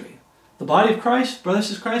history. The body of Christ, brothers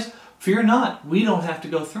and sisters Christ, fear not. We don't have to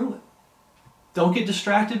go through it. Don't get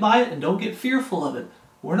distracted by it and don't get fearful of it.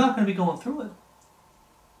 We're not going to be going through it.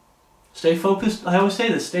 Stay focused. I always say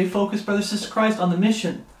this. Stay focused, brothers and sisters Christ, on the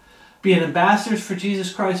mission. Being ambassadors for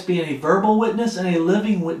Jesus Christ. Being a verbal witness and a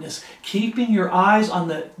living witness. Keeping your eyes on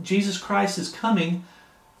the Jesus Christ is coming.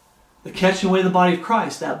 The catching away of the body of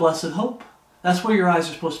Christ. That blessed hope. That's where your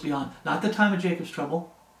eyes are supposed to be on. Not the time of Jacob's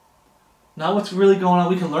trouble. Not what's really going on.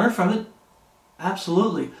 We can learn from it.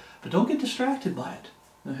 Absolutely. But don't get distracted by it.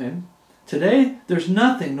 Okay? Today, there's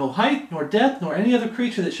nothing, no height, nor depth, nor any other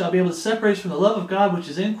creature that shall be able to separate us from the love of God which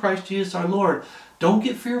is in Christ Jesus our Lord. Don't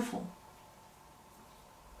get fearful.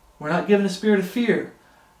 We're not given a spirit of fear,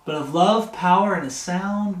 but of love, power, and a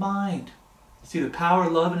sound mind. It's either power,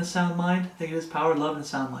 love, and a sound mind. I think it is power, love, and a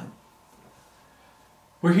sound mind.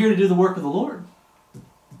 We're here to do the work of the Lord.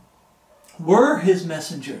 We're His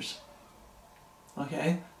messengers.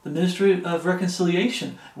 Okay? The ministry of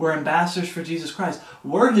reconciliation. We're ambassadors for Jesus Christ.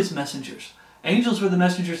 We're His messengers. Angels were the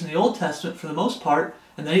messengers in the Old Testament for the most part,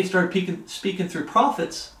 and then He started speaking through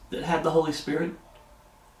prophets that had the Holy Spirit.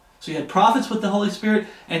 So you had prophets with the Holy Spirit,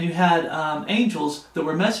 and you had angels that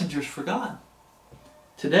were messengers for God.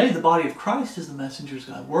 Today, the body of Christ is the messengers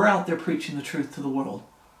of God. We're out there preaching the truth to the world.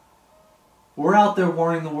 We're out there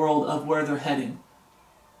warning the world of where they're heading.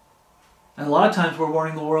 And a lot of times we're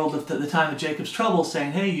warning the world of the time of Jacob's trouble,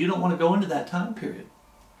 saying, hey, you don't want to go into that time period.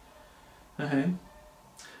 Okay.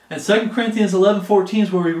 And 2 Corinthians 11:14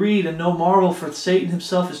 is where we read, and no marvel, for Satan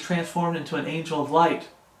himself is transformed into an angel of light.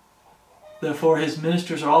 Therefore his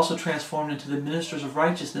ministers are also transformed into the ministers of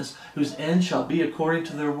righteousness, whose end shall be according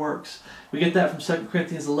to their works. We get that from 2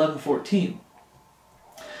 Corinthians 11:14.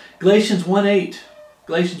 Galatians 1:8.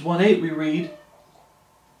 Galatians 1:8 we read,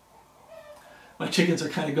 my chickens are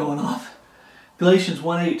kind of going off. Galatians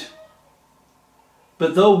 1:8.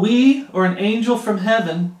 But though we or an angel from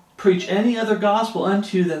heaven preach any other gospel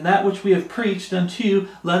unto you than that which we have preached unto you,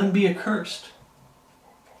 let him be accursed.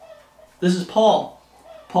 This is Paul.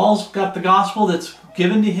 Paul's got the gospel that's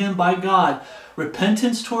given to him by God.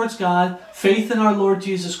 Repentance towards God, faith in our Lord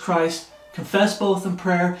Jesus Christ, Confess both in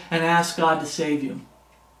prayer and ask God to save you.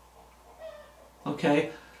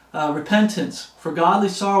 Okay? Repentance. For godly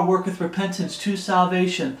sorrow worketh repentance to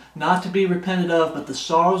salvation, not to be repented of, but the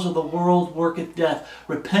sorrows of the world worketh death.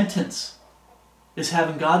 Repentance is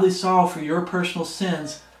having godly sorrow for your personal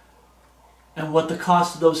sins and what the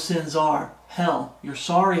cost of those sins are. Hell. You're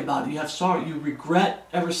sorry about it. You have sorrow. You regret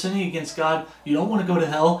ever sinning against God. You don't want to go to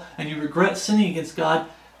hell, and you regret sinning against God.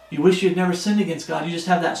 You wish you had never sinned against God. You just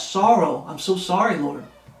have that sorrow. I'm so sorry, Lord.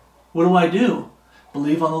 What do I do?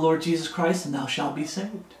 Believe on the Lord Jesus Christ and thou shalt be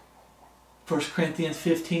saved. 1 Corinthians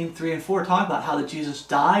 15, 3 and 4 talk about how that Jesus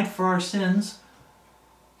died for our sins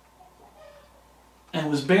and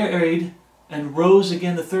was buried and rose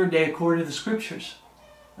again the third day according to the Scriptures.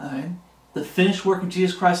 All right? The finished work of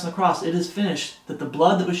Jesus Christ on the cross. It is finished. That the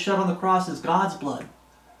blood that was shed on the cross is God's blood.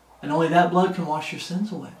 And only that blood can wash your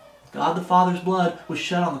sins away. God the Father's blood was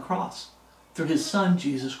shed on the cross through His Son,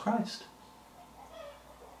 Jesus Christ.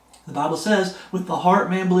 The Bible says, with the heart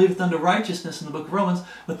man believeth unto righteousness, in the book of Romans,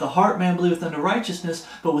 with the heart man believeth unto righteousness,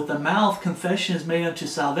 but with the mouth confession is made unto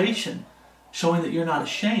salvation, showing that you're not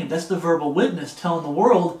ashamed. That's the verbal witness telling the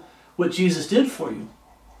world what Jesus did for you.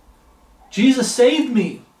 Jesus saved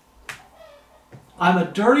me. I'm a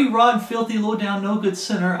dirty, rotten, filthy, low down, no good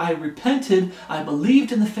sinner. I repented. I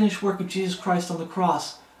believed in the finished work of Jesus Christ on the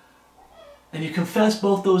cross. And you confess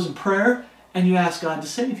both those in prayer, and you ask God to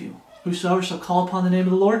save you. Whosoever shall call upon the name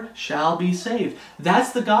of the Lord shall be saved.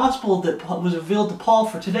 That's the gospel that was revealed to Paul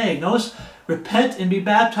for today. Notice, repent and be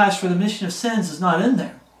baptized for the remission of sins is not in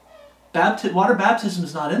there. Water baptism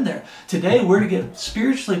is not in there. Today we're to get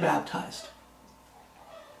spiritually baptized.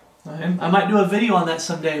 Okay? I might do a video on that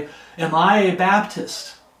someday. Am I a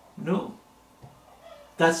Baptist? No.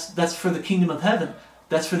 That's for the kingdom of heaven.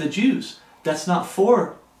 That's for the Jews. That's not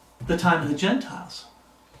for the time of the Gentiles.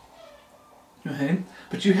 Okay?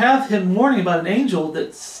 But you have him warning about an angel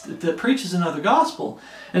that preaches another gospel.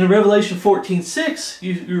 And in Revelation 14:6,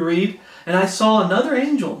 you read, and I saw another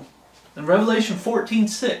angel. In Revelation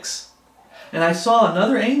 14:6, and I saw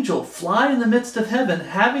another angel fly in the midst of heaven,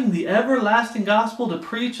 having the everlasting gospel to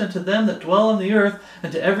preach unto them that dwell on the earth,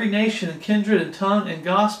 and to every nation and kindred and tongue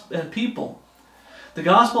and people. The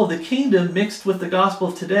gospel of the kingdom mixed with the gospel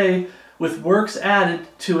of today, with works added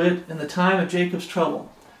to it in the time of Jacob's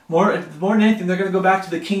trouble. More than anything, they're going to go back to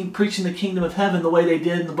the king, preaching the kingdom of heaven the way they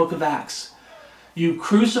did in the book of Acts. You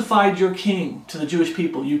crucified your king, to the Jewish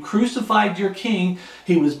people. You crucified your king.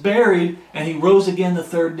 He was buried and he rose again the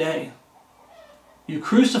third day. You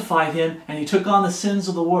crucified him and he took on the sins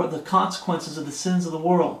of the world, the consequences of the sins of the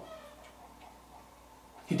world.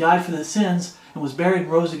 He died for the sins and was buried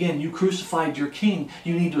and rose again. You crucified your king.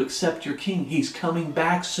 You need to accept your king. He's coming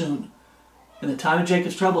back soon. In the time of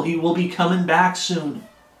Jacob's trouble, he will be coming back soon.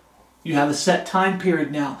 You have a set time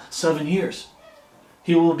period now, 7 years.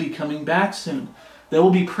 He will be coming back soon. They will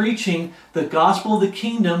be preaching the gospel of the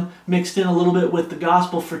kingdom mixed in a little bit with the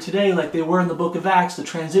gospel for today, like they were in the book of Acts, the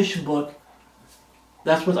transition book.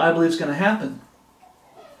 That's what I believe is going to happen.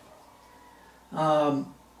 And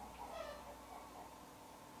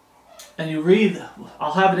you read,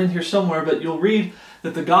 I'll have it in here somewhere, but you'll read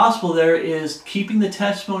that the gospel there is keeping the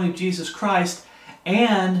testimony of Jesus Christ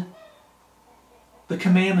and the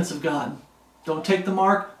commandments of God. Don't take the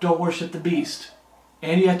mark, don't worship the beast.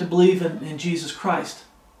 And you have to believe in Jesus Christ.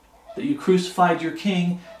 That you crucified your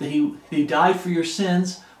king, that he died for your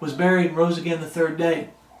sins, was buried and rose again the third day.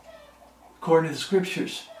 According to the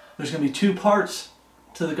Scriptures. There's going to be 2 parts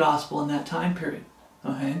to the gospel in that time period.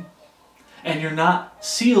 Okay? And you're not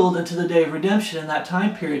sealed unto the day of redemption in that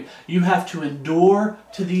time period. You have to endure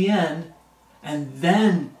to the end, and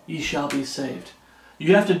then ye shall be saved.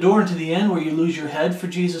 You have to endure to the end where you lose your head for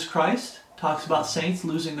Jesus Christ. Talks about saints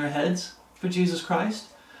losing their heads for Jesus Christ,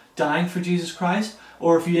 dying for Jesus Christ.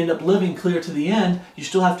 Or if you end up living clear to the end, you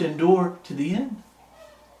still have to endure to the end.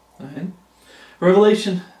 Okay?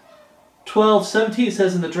 Revelation 12:17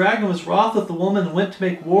 says, and the dragon was wroth with the woman and went to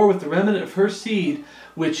make war with the remnant of her seed,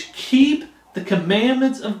 which keep the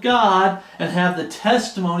commandments of God and have the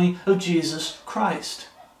testimony of Jesus Christ.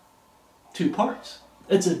 2 parts.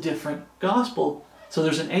 It's a different gospel. So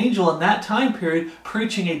there's an angel in that time period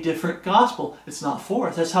preaching a different gospel. It's not for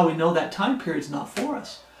us. That's how we know that time period is not for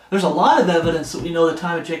us. There's a lot of evidence that we know the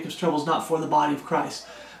time of Jacob's trouble is not for the body of Christ.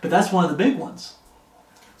 But that's one of the big ones.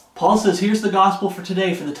 Paul says, here's the gospel for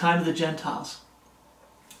today, for the time of the Gentiles.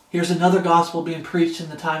 Here's another gospel being preached in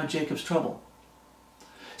the time of Jacob's trouble.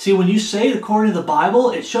 See, when you say it according to the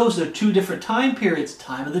Bible, it shows there are 2 different time periods.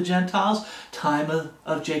 Time of the Gentiles, time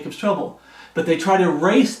of Jacob's trouble. But they try to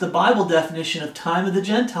erase the Bible definition of time of the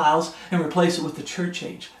Gentiles and replace it with the church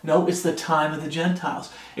age. No, it's the time of the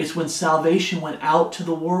Gentiles. It's when salvation went out to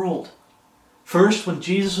the world. First, when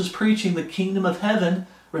Jesus was preaching the kingdom of heaven,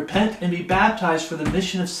 repent and be baptized for the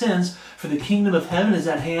remission of sins, for the kingdom of heaven is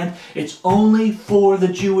at hand. It's only for the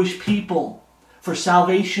Jewish people. For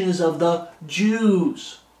salvation is of the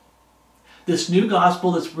Jews. This new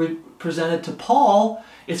gospel that's presented to Paul,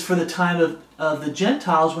 it's for the time of the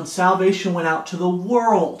Gentiles when salvation went out to the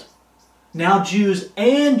world. Now Jews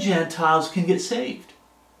and Gentiles can get saved.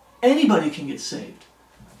 Anybody can get saved.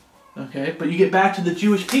 Okay, but you get back to the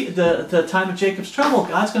Jewish people, the time of Jacob's trouble,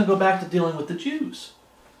 God's going to go back to dealing with the Jews.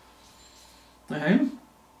 Okay?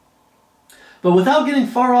 But without getting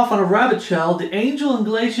far off on a rabbit trail, the angel in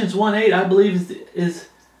Galatians 1:8, I believe, is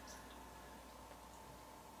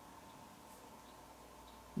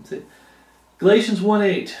let's see, Galatians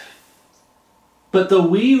 1:8. But though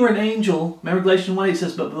we or an angel, remember Galatians 1:8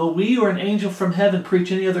 says, but though we or an angel from heaven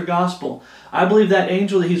preach any other gospel, I believe that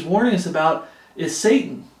angel that he's warning us about is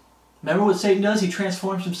Satan. Remember what Satan does? He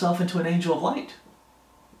transforms himself into an angel of light.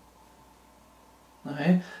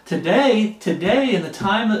 Okay? Today, in the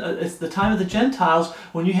time, it's the time of the Gentiles,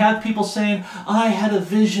 when you have people saying, I had a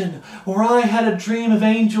vision, or I had a dream of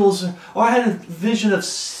angels, or I had a vision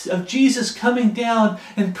of Jesus coming down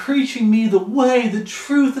and preaching me the way, the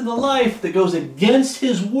truth, and the life that goes against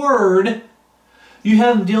his word, you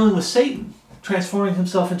have him dealing with Satan, transforming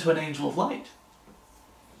himself into an angel of light.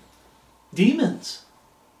 Demons.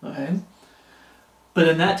 Okay? But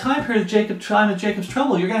in that time period of time of Jacob's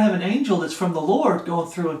trouble, you're going to have an angel that's from the Lord going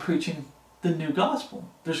through and preaching the new gospel.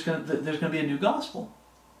 There's going to be a new gospel.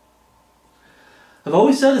 I've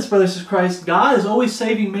always said this, brothers in Christ, God is always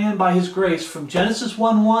saving man by his grace. From Genesis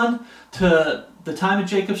 1:1 to the time of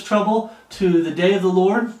Jacob's trouble to the day of the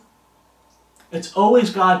Lord, it's always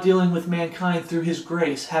God dealing with mankind through his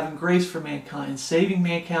grace, having grace for mankind, saving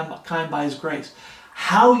mankind by his grace.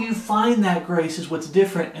 How you find that grace is what's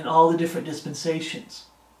different in all the different dispensations.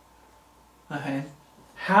 Okay?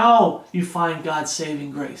 How you find God's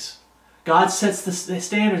saving grace. God sets the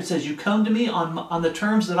standard, says, you come to me on the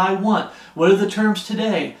terms that I want. What are the terms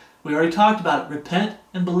today? We already talked about it. Repent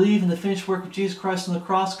and believe in the finished work of Jesus Christ on the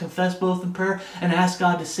cross, confess both in prayer, and ask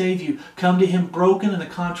God to save you. Come to him broken in a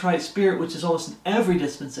contrite spirit, which is almost in every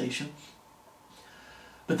dispensation.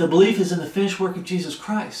 But the belief is in the finished work of Jesus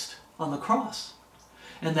Christ on the cross.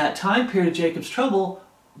 In that time period of Jacob's trouble,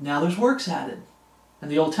 now there's works added. In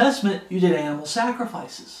the Old Testament, you did animal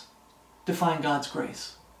sacrifices to find God's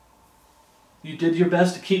grace. You did your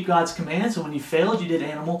best to keep God's commands, and when you failed, you did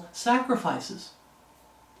animal sacrifices.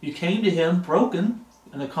 You came to him broken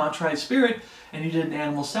in a contrite spirit, and you did an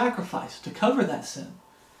animal sacrifice to cover that sin.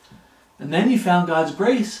 And then you found God's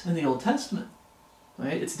grace in the Old Testament.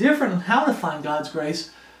 Right? It's different on how to find God's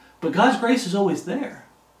grace, but God's grace is always there.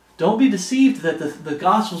 Don't be deceived that the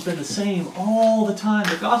gospel's been the same all the time.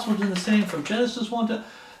 The gospel's been the same from Genesis 1 to...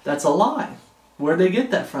 That's a lie. Where'd they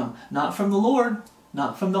get that from? Not from the Lord,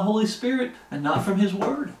 not from the Holy Spirit, and not from his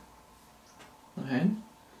word. Okay?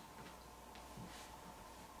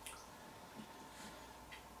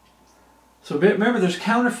 So remember, there's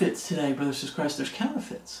counterfeits today, brothers and Christ. There's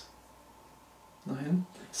counterfeits. Okay?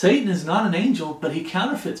 Satan is not an angel, but he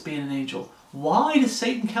counterfeits being an angel. Why does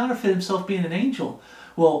Satan counterfeit himself being an angel?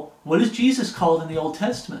 Well, what is Jesus called in the Old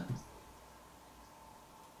Testament?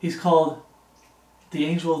 He's called the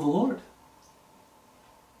angel of the Lord.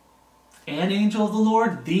 An angel of the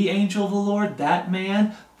Lord, the angel of the Lord, that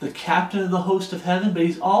man, the captain of the host of heaven, but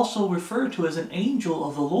he's also referred to as an angel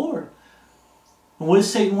of the Lord. And what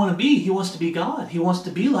does Satan want to be? He wants to be God. He wants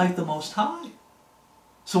to be like the Most High.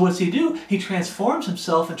 So what does he do? He transforms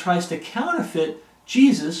himself and tries to counterfeit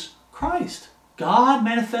Jesus Christ. God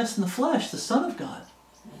manifest in the flesh, the Son of God.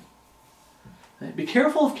 Be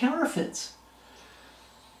careful of counterfeits.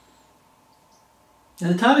 In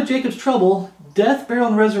the time of Jacob's trouble, death, burial,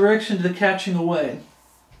 and resurrection to the catching away.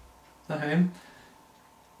 Okay?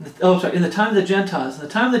 In the time of the Gentiles. In the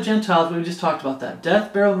time of the Gentiles, we just talked about that.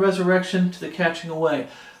 Death, burial, and resurrection to the catching away.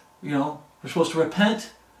 You know, we're supposed to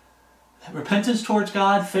repent. Repentance towards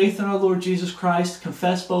God, faith in our Lord Jesus Christ,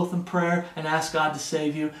 confess both in prayer, and ask God to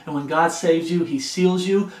save you. And when God saves you, he seals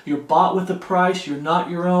you. You're bought with a price. You're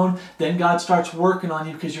not your own. Then God starts working on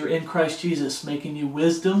you because you're in Christ Jesus, making you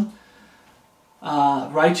wisdom,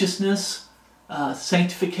 righteousness,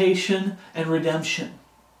 sanctification, and redemption.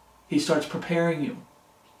 He starts preparing you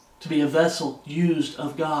to be a vessel used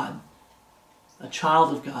of God, a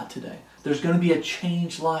child of God today. There's going to be a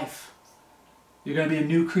changed life. You're going to be a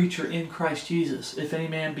new creature in Christ Jesus, if any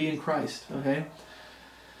man be in Christ. Okay?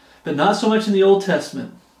 But not so much in the Old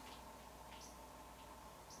Testament.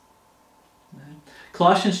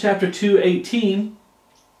 Colossians chapter 2:18.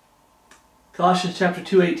 Colossians chapter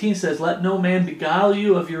 2:18 says, "Let no man beguile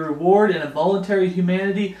you of your reward in a voluntary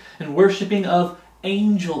humanity and worshipping of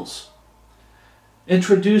angels,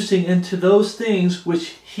 introducing into those things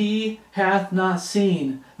which he hath not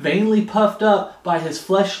seen, vainly puffed up by his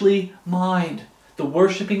fleshly mind." The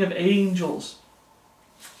worshipping of angels.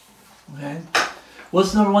 Okay?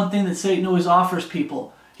 What's the number one thing that Satan always offers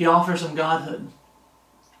people? He offers them godhood.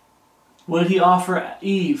 What did he offer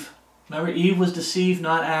Eve? Remember, Eve was deceived,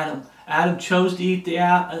 not Adam. Adam chose to eat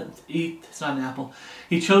it's not an apple.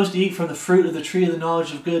 He chose to eat from the fruit of the tree of the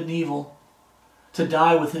knowledge of good and evil to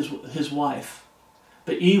die with his wife.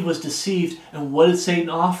 But Eve was deceived, and what did Satan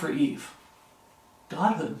offer Eve?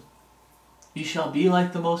 Godhood. Ye shall be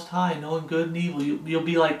like the Most High, knowing good and evil. You'll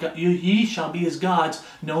be like ye shall be as gods,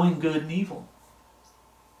 knowing good and evil.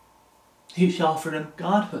 He shall offer them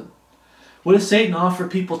godhood. What does Satan offer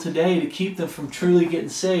people today to keep them from truly getting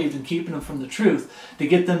saved and keeping them from the truth? To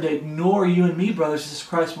get them to ignore you and me, brothers and sisters in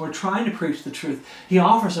Christ, when we're trying to preach the truth. He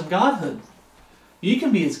offers them godhood. You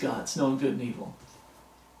can be as gods, knowing good and evil.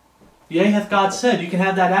 Yea, hath God said. You can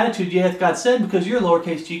have that attitude, yea, hath God said, because you're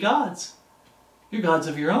lowercase g gods. You're gods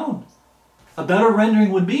of your own. A better rendering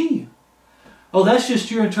would be, oh, that's just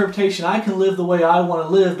your interpretation. I can live the way I want to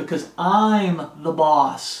live because I'm the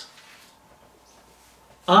boss.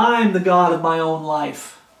 I'm the God of my own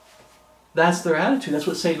life. That's their attitude. That's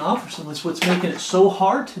what Satan offers them. That's what's making it so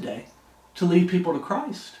hard today to lead people to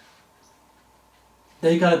Christ.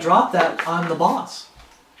 They got to drop that I'm the boss.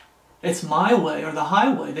 It's my way or the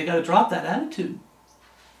highway. They got to drop that attitude.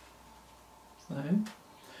 Okay.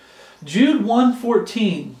 Jude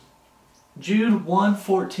 1:14. Jude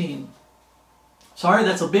 1:14. Sorry,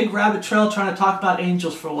 that's a big rabbit trail trying to talk about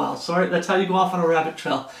angels for a while. Sorry, that's how you go off on a rabbit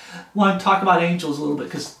trail. I want to talk about angels a little bit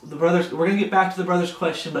because the brothers, we're going to get back to the brother's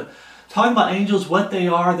question, but talking about angels, what they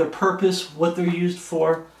are, their purpose, what they're used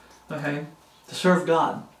for, okay, to serve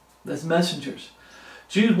God as messengers.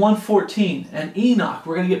 Jude 1:14, and Enoch,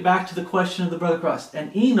 we're going to get back to the question of the brother cross.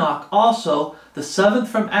 And Enoch also, the seventh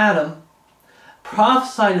from Adam,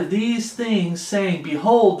 prophesied of these things, saying,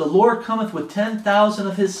 Behold, the Lord cometh with 10,000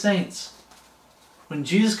 of his saints. When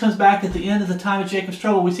Jesus comes back at the end of the time of Jacob's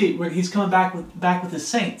trouble, we see he's coming back with his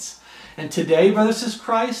saints. And today, brothers and sisters in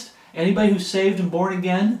Christ, anybody who's saved and born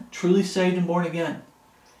again, truly saved and born again,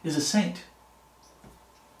 is a saint.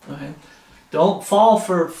 Okay? Don't fall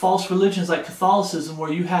for false religions like Catholicism,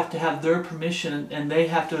 where you have to have their permission and you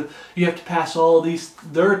have to pass all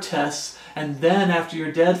their tests, and then after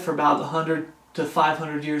you're dead for about 100 to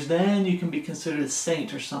 500 years, then you can be considered a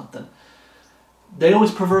saint or something. They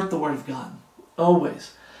always pervert the Word of God.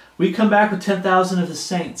 Always. We come back with 10,000 of his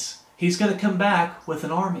saints. He's going to come back with an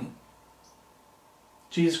army.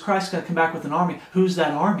 Jesus Christ is going to come back with an army. Who's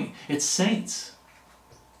that army? It's saints.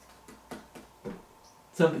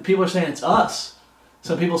 Some people are saying it's us.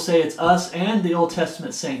 Some people say it's us and the Old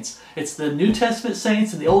Testament saints. It's the New Testament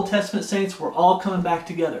saints and the Old Testament saints. We're all coming back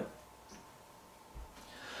together.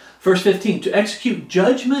 Verse 15, to execute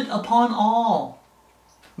judgment upon all.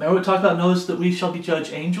 Remember we talked about, notice that we shall be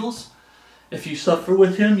judged angels. If you suffer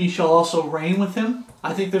with him, you shall also reign with him.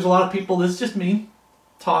 I think there's a lot of people, this is just me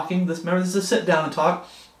talking. Remember, this is a sit down and talk.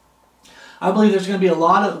 I believe there's going to be a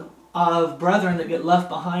lot of brethren that get left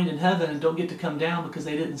behind in heaven and don't get to come down because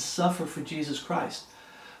they didn't suffer for Jesus Christ.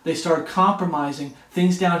 They started compromising.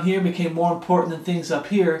 Things down here became more important than things up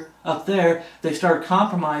there. They started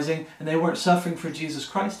compromising and they weren't suffering for Jesus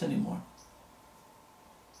Christ anymore.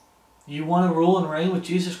 You want to rule and reign with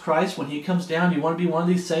Jesus Christ when he comes down? You want to be one of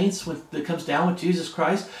these saints that comes down with Jesus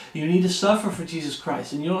Christ? You need to suffer for Jesus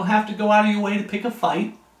Christ. And you don't have to go out of your way to pick a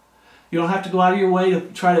fight. You don't have to go out of your way to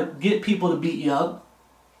try to get people to beat you up.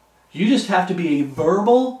 You just have to be a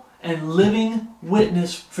verbal and living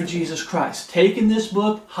witness for Jesus Christ. Taking this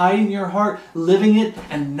book, hiding in your heart, living it,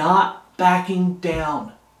 and not backing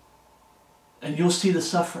down. And you'll see the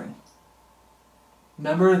suffering.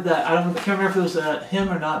 Remember that, I can't remember if it was a hymn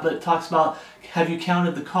or not, but it talks about, have you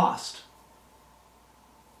counted the cost?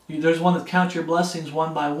 There's one that counts your blessings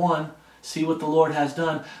one by one, see what the Lord has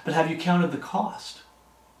done, but have you counted the cost?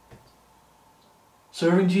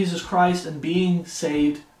 Serving Jesus Christ and being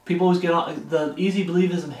saved, people always get on, the easy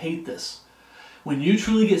believism hate this. When you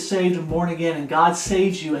truly get saved and born again and God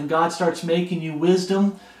saves you and God starts making you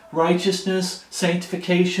wisdom, righteousness,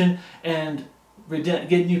 sanctification, and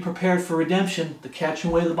getting you prepared for redemption, the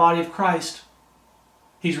catching away of the body of Christ.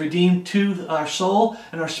 He's redeemed to our soul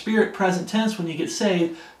and our spirit, present tense when you get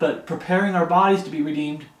saved, but preparing our bodies to be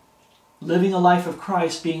redeemed, living a life of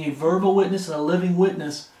Christ, being a verbal witness and a living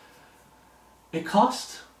witness, it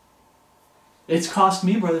costs. It's cost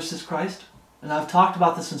me, brothers and sisters in Christ. And I've talked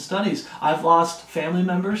about this in studies. I've lost family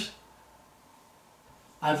members.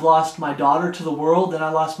 I've lost my daughter to the world, then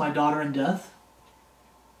I lost my daughter in death.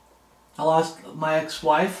 I lost my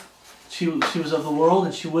ex-wife. She was of the world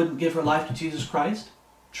and she wouldn't give her life to Jesus Christ.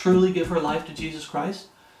 Truly give her life to Jesus Christ.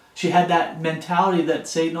 She had that mentality that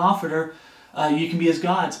Satan offered her. You can be as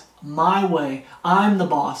gods. My way. I'm the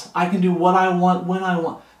boss. I can do what I want when I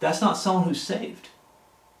want. That's not someone who's saved.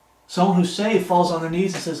 Someone who's saved falls on their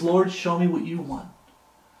knees and says, Lord, show me what you want.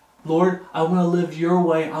 Lord, I want to live your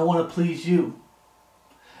way. I want to please you.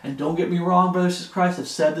 And don't get me wrong, brothers in Christ, I've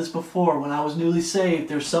said this before. When I was newly saved,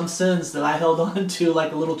 there's some sins that I held on to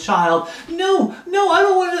like a little child. No, I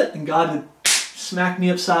don't want it. And God would smack me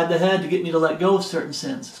upside the head to get me to let go of certain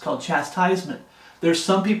sins. It's called chastisement. There's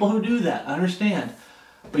some people who do that. I understand.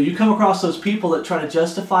 But you come across those people that try to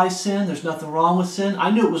justify sin. There's nothing wrong with sin. I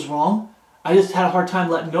knew it was wrong. I just had a hard time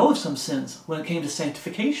letting go of some sins when it came to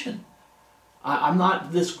sanctification. I'm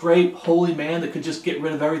not this great holy man that could just get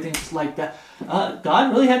rid of everything just like that.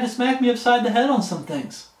 God really had to smack me upside the head on some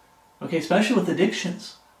things. Okay, especially with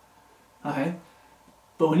addictions. Okay?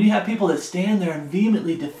 But when you have people that stand there and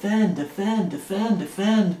vehemently defend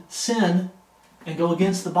sin and go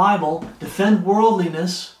against the Bible, defend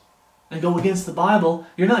worldliness and go against the Bible,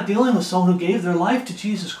 you're not dealing with someone who gave their life to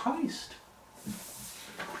Jesus Christ.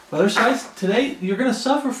 Brothers and sisters, today you're going to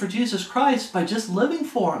suffer for Jesus Christ by just living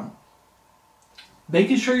for Him.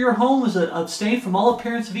 Making sure your home is abstained from all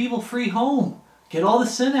appearance of evil, free home. Get all the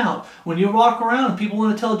sin out. When you walk around and people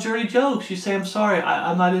want to tell dirty jokes, you say, I'm sorry,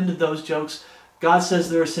 I'm not into those jokes. God says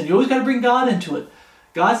they're a sin. You always got to bring God into it.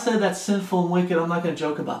 God said that's sinful and wicked. I'm not going to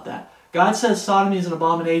joke about that. God says sodomy is an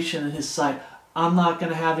abomination in His sight. I'm not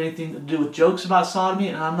going to have anything to do with jokes about sodomy,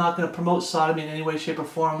 and I'm not going to promote sodomy in any way, shape, or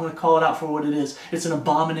form. I'm going to call it out for what it is. It's an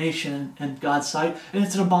abomination in God's sight, and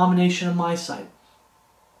it's an abomination in my sight.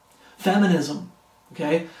 Feminism,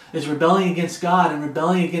 okay, is rebelling against God, and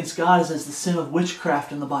rebelling against God is as the sin of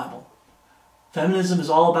witchcraft in the Bible. Feminism is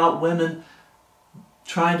all about women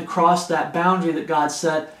trying to cross that boundary that God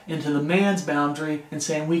set into the man's boundary and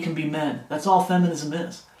saying we can be men. That's all feminism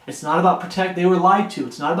is. It's not about protect. They were lied to.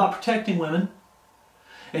 It's not about protecting women.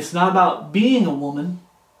 It's not about being a woman.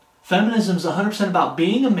 Feminism is 100% about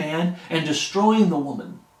being a man and destroying the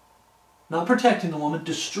woman. Not protecting the woman,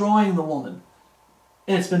 destroying the woman.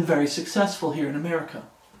 And it's been very successful here in America.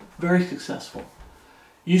 Very successful.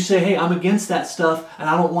 You say, hey, I'm against that stuff and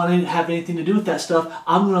I don't want to have anything to do with that stuff.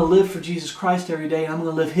 I'm going to live for Jesus Christ every day and I'm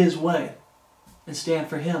going to live His way and stand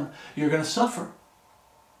for Him. You're going to suffer.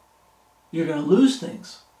 You're going to lose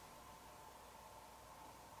things.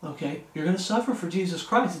 Okay? You're going to suffer for Jesus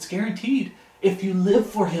Christ. It's guaranteed if you live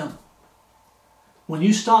for Him. When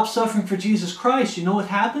you stop suffering for Jesus Christ, you know what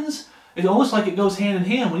happens? It's almost like it goes hand in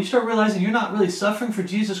hand. When you start realizing you're not really suffering for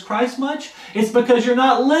Jesus Christ much, it's because you're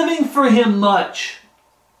not living for Him much.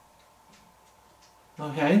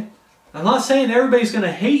 Okay? I'm not saying everybody's going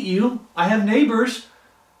to hate you. I have neighbors.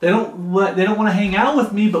 They don't want to hang out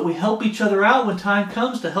with me, but we help each other out when time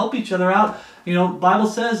comes to help each other out. You know, the Bible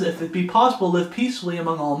says, if it be possible, live peacefully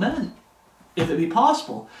among all men. If it be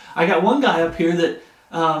possible. I got one guy up here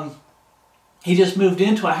that he just moved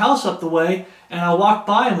into a house up the way, and I walked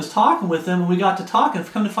by and was talking with him, and we got to talking.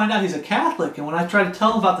 Come to find out he's a Catholic, and when I tried to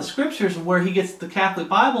tell him about the Scriptures and where he gets the Catholic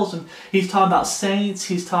Bibles, and he's talking about saints,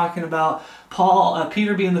 he's talking about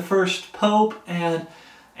Peter being the first pope, and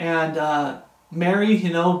Mary,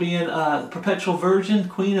 you know, being a perpetual virgin,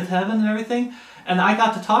 queen of heaven and everything. And I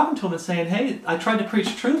got to talking to him and saying, hey, I tried to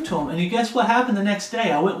preach truth to him. And you guess what happened the next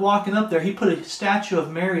day? I went walking up there. He put a statue of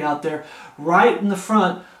Mary out there right in the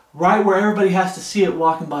front, right where everybody has to see it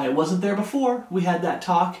walking by. It wasn't there before we had that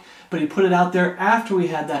talk, but he put it out there after we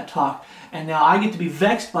had that talk. And now I get to be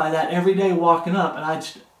vexed by that every day walking up.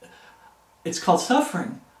 And it's called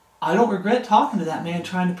suffering. I don't regret talking to that man,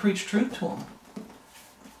 trying to preach truth to him.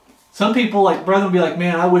 Some people, like brethren, will be like,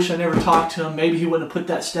 man, I wish I never talked to him. Maybe he wouldn't have put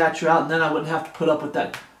that statue out, and then I wouldn't have to put up with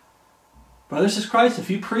that. Brothers in Christ, if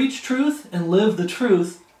you preach truth and live the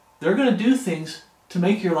truth, they're going to do things to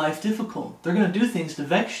make your life difficult. They're going to do things to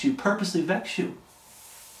vex you, purposely vex you.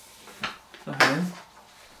 Okay?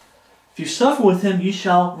 If you suffer with Him, you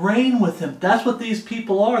shall reign with Him. That's what these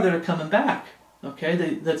people are that are coming back. Okay?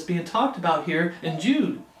 That's being talked about here in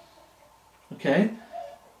Jude. Okay?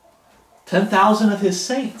 10,000 of His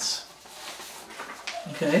saints.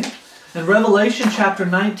 Okay? And Revelation chapter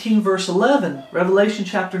 19 verse 11. Revelation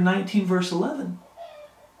chapter 19 verse 11.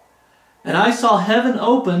 And I saw heaven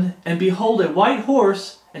open, and behold a white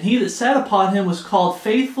horse, and he that sat upon him was called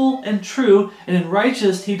Faithful and True, and in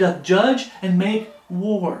righteousness he doth judge and make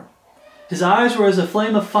war. His eyes were as a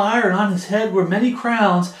flame of fire, and on his head were many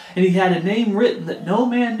crowns, and he had a name written that no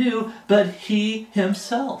man knew but he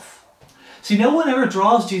himself. See, no one ever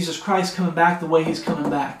draws Jesus Christ coming back the way he's coming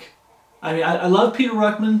back. I mean, I love Peter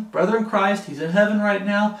Ruckman, brother in Christ. He's in heaven right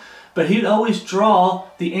now. But he'd always draw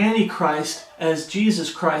the Antichrist as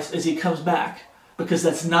Jesus Christ as he comes back, because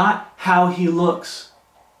that's not how he looks.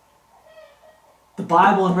 The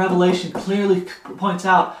Bible in Revelation clearly points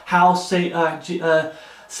out how Satan,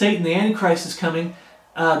 the Antichrist, is coming,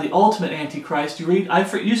 the ultimate Antichrist. You read, I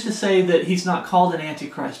used to say that he's not called an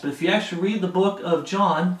Antichrist, but if you actually read the book of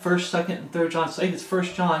John, 1st, 2nd, and 3rd John, I think it's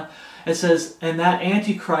 1st John, it says, and that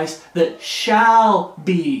Antichrist that shall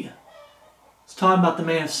be. It's talking about the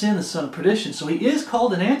man of sin, the son of perdition. So he is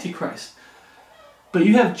called an Antichrist. But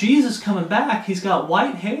you have Jesus coming back. He's got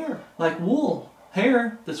white hair, like wool.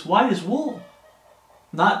 Hair that's white as wool.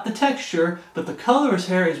 Not the texture, but the color of his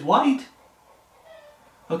hair is white.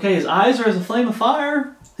 Okay, his eyes are as a flame of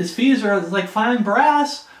fire. His feet are like fine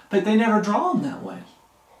brass, but they never draw him that way.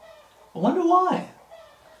 I wonder why.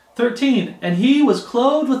 13, and he was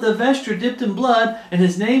clothed with a vesture dipped in blood, and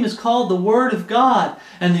his name is called the Word of God.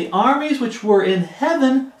 And the armies which were in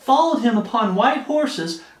heaven followed him upon white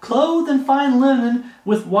horses, clothed in fine linen,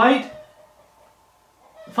 white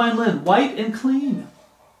and clean.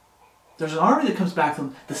 There's an army that comes back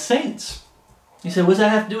from the saints. You say, what does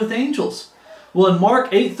that have to do with angels? Well, in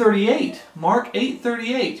Mark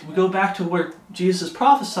 8:38, we go back to where Jesus is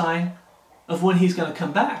prophesying of when he's going to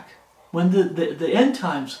come back. When the end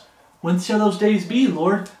times. When shall those days be,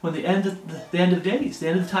 Lord? When the end of days, the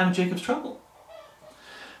end of the time of Jacob's trouble.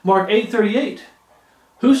 Mark 8:38.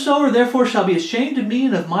 Whosoever therefore shall be ashamed of me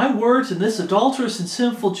and of my words in this adulterous and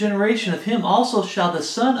sinful generation, of him also shall the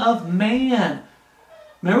Son of Man.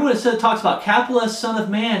 Remember what it said? It talks about capital S, Son of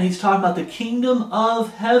Man. He's talking about the kingdom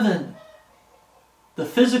of heaven. The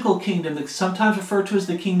physical kingdom that's sometimes referred to as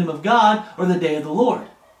the kingdom of God or the day of the Lord.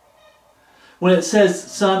 When it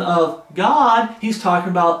says Son of God, he's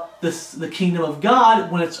talking about the kingdom of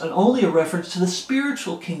God when it's only a reference to the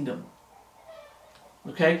spiritual kingdom.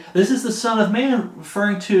 Okay? This is the Son of Man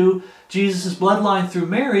referring to Jesus' bloodline through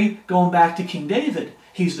Mary going back to King David.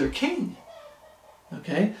 He's their king.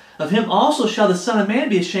 Okay? Of him also shall the Son of Man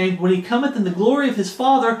be ashamed when he cometh in the glory of his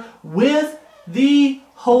Father with the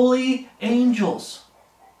holy angels.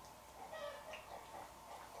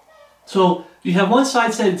 So you have one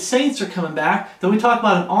side saying saints are coming back, then we talk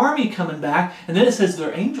about an army coming back, and then it says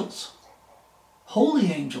they're angels.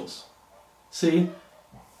 Holy angels. See?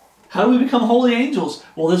 How do we become holy angels?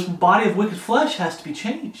 Well, this body of wicked flesh has to be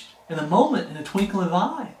changed in a moment, in a twinkling of an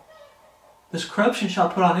eye. This corruption shall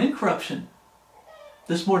put on incorruption.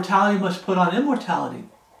 This mortality must put on immortality.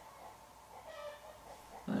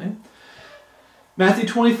 Right? Matthew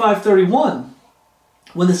 25:31.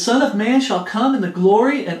 When the Son of Man shall come in the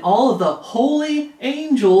glory and all of the holy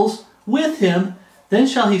angels with him, then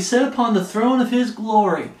shall he sit upon the throne of his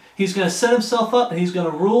glory. He's going to set himself up and he's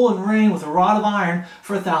going to rule and reign with a rod of iron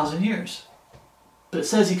for 1,000 years. But it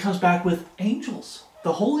says he comes back with angels,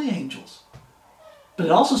 the holy angels. But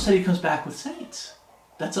it also said he comes back with saints.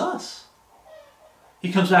 That's us.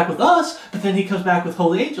 He comes back with us, but then he comes back with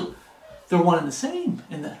holy angels. They're one and the same.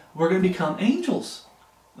 And we're going to become angels.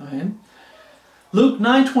 Okay? Luke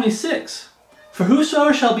 9:26. For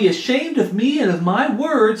whosoever shall be ashamed of me and of my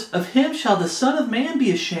words, of him shall the Son of Man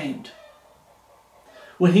be ashamed,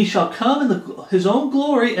 when he shall come in his own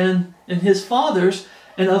glory and in his Father's,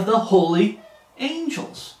 and of the holy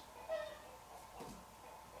angels.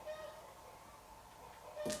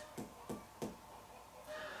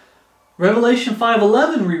 Revelation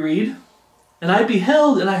 5:11 we read, and I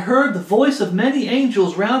beheld, and I heard the voice of many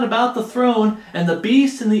angels round about the throne, and the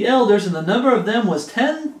beasts and the elders, and the number of them was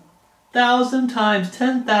 10,000 times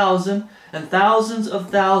 10,000, and thousands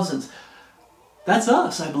of thousands. That's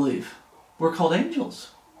us, I believe. We're called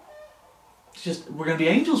angels. It's just, we're going to be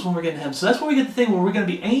angels when we get to heaven. So that's where we get the thing where we're going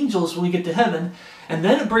to be angels when we get to heaven. And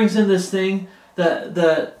then it brings in this thing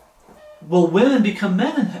that will women become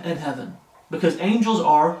men in heaven? Because angels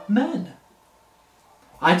are men.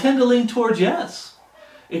 I tend to lean towards yes.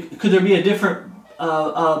 Could there be a different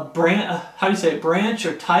branch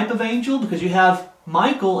or type of angel? Because you have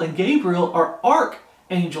Michael and Gabriel are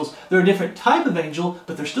archangels. They're a different type of angel,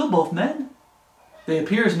 but they're still both men. They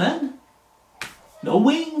appear as men. No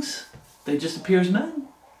wings. They just appear as men.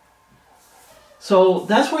 So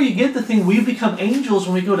that's where you get the thing. We become angels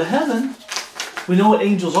when we go to heaven. We know what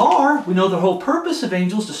angels are. We know the whole purpose of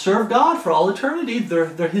angels to serve God for all eternity.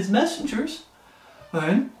 They're His messengers.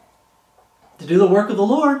 Right? To do the work of the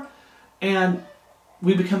Lord. And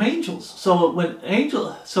we become angels. So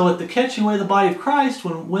at the catching away of the body of Christ,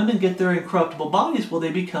 when women get their incorruptible bodies, will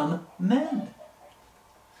they become men?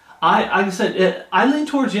 I said, I lean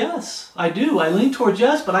towards yes. I do. I lean towards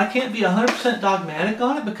yes, but I can't be 100% dogmatic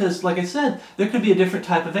on it because, like I said, there could be a different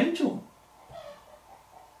type of angel.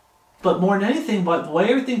 But more than anything, by the way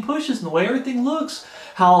everything pushes and the way everything looks,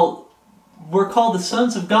 how we're called the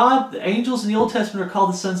sons of God. The angels in the Old Testament are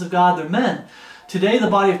called the sons of God. They're men. Today, the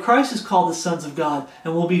body of Christ is called the sons of God,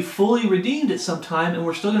 and we'll be fully redeemed at some time, and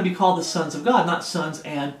we're still going to be called the sons of God, not sons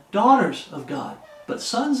and daughters of God, but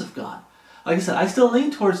sons of God. Like I said, I still lean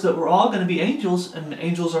towards that we're all going to be angels, and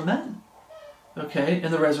angels are men. Okay,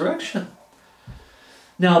 in the resurrection.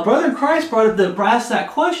 Now, a brother in Christ asked that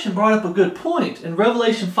question, brought up a good point. In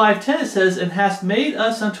Revelation 5:10 it says, "And hast made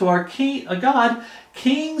us unto our God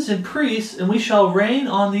kings and priests, and we shall reign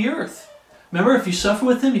on the earth." Remember, if you suffer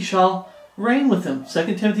with him, you shall reign with him.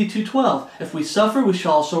 2 Timothy 2:12. If we suffer, we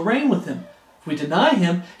shall also reign with him. If we deny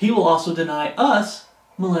him, he will also deny us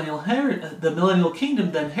the millennial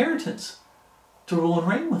kingdom, the inheritance, to rule and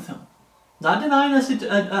reign with him. Not denying us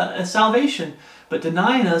a salvation, but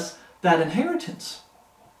denying us that inheritance.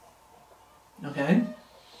 Okay?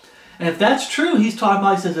 And if that's true, he's talking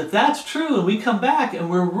about, he says, if that's true and we come back and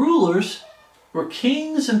we're rulers, we're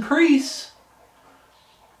kings and priests.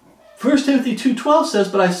 1 Timothy 2:12 says,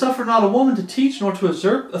 "But I suffer not a woman to teach, nor to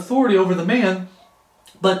exert authority over the man,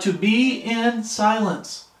 but to be in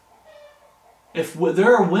silence." If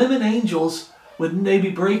there are women angels, wouldn't they be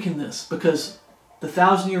breaking this? Because the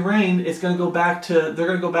 1,000-year reign is going to go back to, they're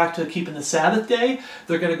going to go back to keeping the Sabbath day.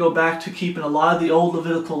 They're going to go back to keeping a lot of the old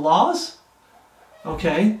Levitical laws.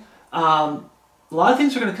 Okay? A lot of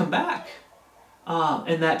things are going to come back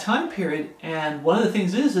in that time period. And one of the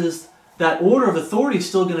things is that order of authority is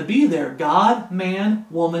still going to be there. God, man,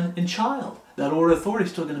 woman, and child. That order of authority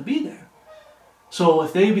is still going to be there. So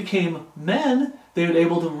if they became men, they would be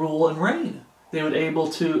able to rule and reign. They would be able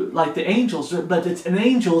to, like the angels, but it's an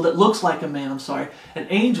angel that looks like a man, I'm sorry. An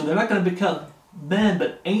angel, they're not going to become men,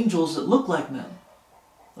 but angels that look like men.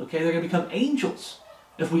 Okay, they're going to become angels.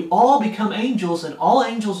 If we all become angels and all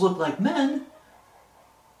angels look like men,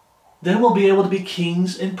 then we'll be able to be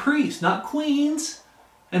kings and priests. Not queens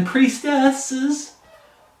and priestesses,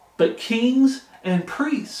 but kings and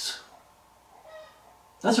priests.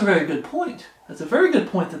 That's a very good point. That's a very good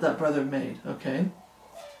point that brother made, okay?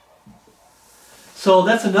 So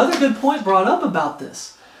that's another good point brought up about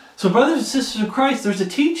this. So brothers and sisters in Christ, there's a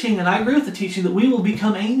teaching, and I agree with the teaching, that we will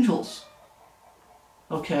become angels.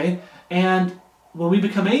 Okay? And when we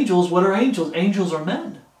become angels, what are angels? Angels are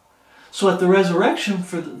men. So at the resurrection,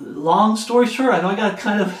 for the long story short, I know I got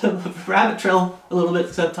kind of rabbit trail a little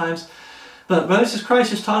bit sometimes, but brothers and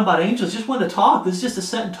Christ just talking about angels, just wanted to talk. This is just a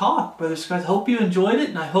set and talk, brothers and Christ. I hope you enjoyed it,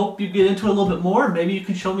 and I hope you get into it a little bit more. Maybe you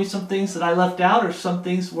can show me some things that I left out, or some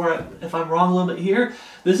things where if I'm wrong a little bit here.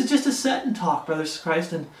 This is just a set and talk, brothers and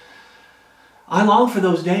Christ, and I long for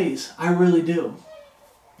those days. I really do.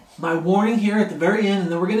 My warning here at the very end,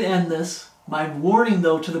 and then we're going to end this. My warning,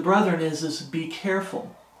 though, to the brethren is be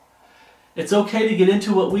careful. It's okay to get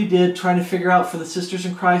into what we did, trying to figure out for the sisters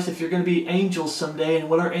in Christ if you're going to be angels someday. And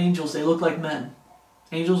what are angels? They look like men.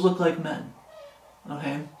 Angels look like men.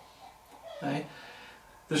 Okay? Okay?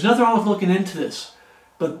 There's nothing wrong with looking into this.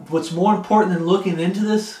 But what's more important than looking into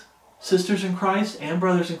this, sisters in Christ and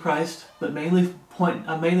brothers in Christ, but mainly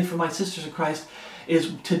for my sisters in Christ,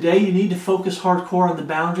 is today you need to focus hardcore on the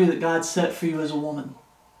boundary that God set for you as a woman.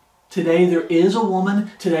 Today there is a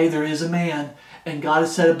woman. Today there is a man. And God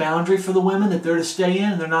has set a boundary for the women that they're to stay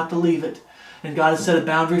in and they're not to leave it. And God has set a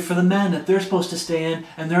boundary for the men that they're supposed to stay in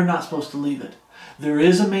and they're not supposed to leave it. There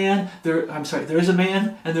is a man, there is a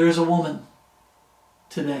man and there is a woman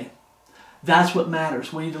today. That's what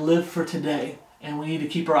matters. We need to live for today, and we need to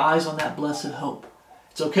keep our eyes on that blessed hope.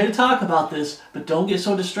 It's okay to talk about this, but don't get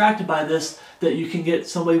so distracted by this that you can get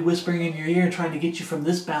somebody whispering in your ear and trying to get you from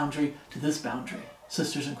this boundary to this boundary.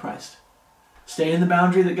 Sisters in Christ. Stay in the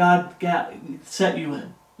boundary that God set you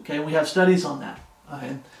in. Okay, we have studies on that.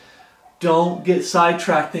 Okay, don't get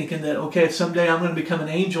sidetracked thinking that, okay, if someday I'm going to become an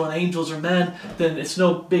angel and angels are men, then it's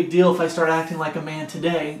no big deal if I start acting like a man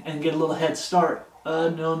today and get a little head start.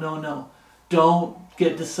 No. Don't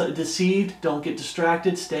get deceived. Don't get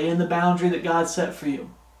distracted. Stay in the boundary that God set for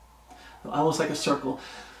you. Almost like a circle.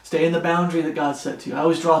 Stay in the boundary that God set to you. I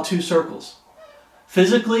always draw two circles.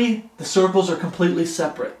 Physically, the circles are completely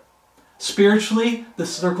separate. Spiritually, the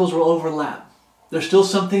circles will overlap. There's still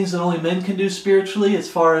some things that only men can do spiritually, as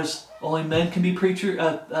far as only men can be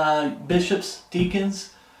bishops,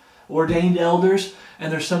 deacons, ordained elders,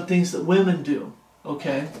 and there's some things that women do.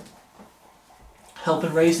 Okay?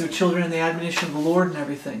 helping raise their children in the admonition of the Lord and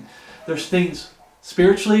everything. There's things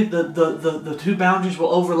spiritually, the two boundaries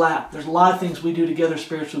will overlap. There's a lot of things we do together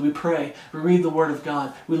spiritually. We pray, we read the Word of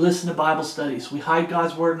God, we listen to Bible studies, we hide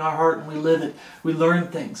God's Word in our heart and we live it. We learn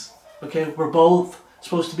things. Okay, we're both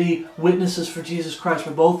supposed to be witnesses for Jesus Christ.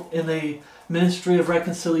 We're both in the ministry of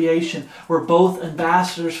reconciliation. We're both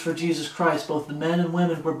ambassadors for Jesus Christ. Both the men and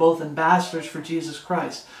women, we're both ambassadors for Jesus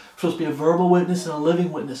Christ. We're supposed to be a verbal witness and a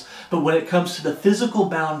living witness. But when it comes to the physical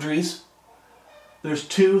boundaries, there's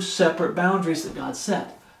two separate boundaries that God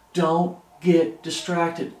set. Don't get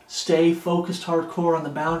distracted. Stay focused hardcore on the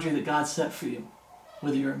boundary that God set for you,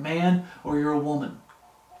 whether you're a man or you're a woman.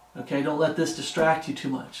 Okay, don't let this distract you too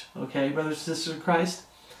much. Okay, brothers and sisters in Christ?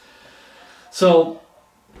 So,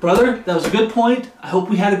 brother, that was a good point. I hope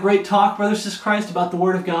we had a great talk, brothers and sisters in Christ, about the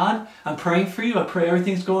Word of God. I'm praying for you. I pray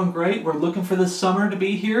everything's going great. We're looking for this summer to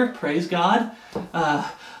be here. Praise God.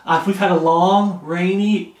 We've had a long,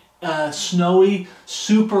 rainy, snowy,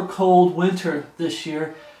 super cold winter this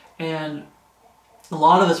year, and a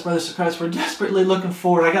lot of us, brothers and Christ, we're desperately looking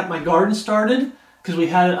forward. I got my garden started because we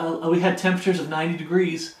had temperatures of 90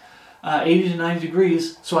 degrees, 80 to 90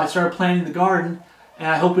 degrees. So I started planting the garden, and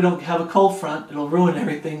I hope we don't have a cold front. It'll ruin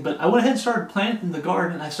everything. But I went ahead and started planting the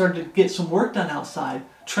garden. And I started to get some work done outside,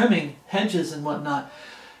 trimming hedges and whatnot.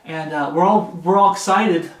 And we're all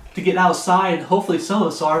excited to get outside. Hopefully, some of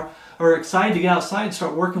us are excited to get outside and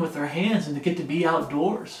start working with our hands and to get to be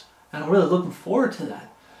outdoors. And I'm really looking forward to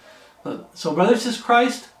that. So, brothers and sisters in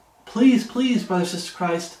Christ, please, brothers and sisters in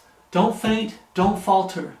Christ, don't faint, don't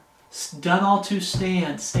falter. Done all to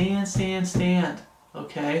stand. Stand.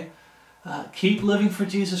 Okay? Keep living for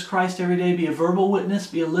Jesus Christ every day. Be a verbal witness,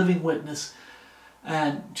 be a living witness.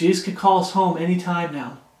 And Jesus could call us home anytime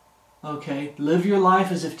now. Okay? Live your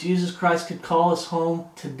life as if Jesus Christ could call us home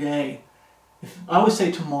today. I always say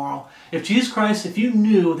tomorrow. If Jesus Christ, if you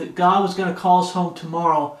knew that God was going to call us home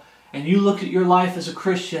tomorrow, and you look at your life as a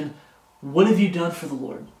Christian, what have you done for the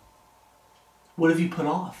Lord? What have you put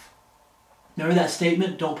off? Remember that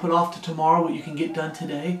statement, don't put off to tomorrow what you can get done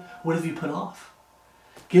today? What have you put off?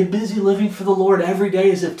 Get busy living for the Lord every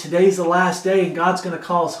day as if today's the last day and God's going to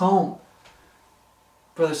call us home.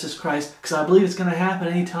 Brothers and sisters in Christ, because I believe it's going to happen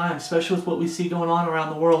anytime, especially with what we see going on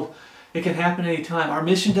around the world. It can happen anytime. Our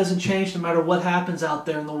mission doesn't change no matter what happens out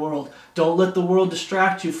there in the world. Don't let the world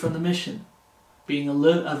distract you from the mission. Being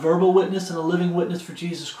a verbal witness and a living witness for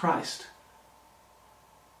Jesus Christ.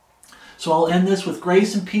 So I'll end this with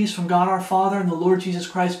grace and peace from God our Father and the Lord Jesus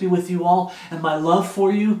Christ be with you all. And my love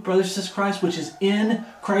for you, brothers and sisters in Christ, which is in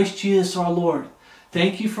Christ Jesus our Lord.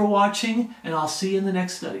 Thank you for watching, and I'll see you in the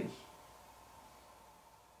next study.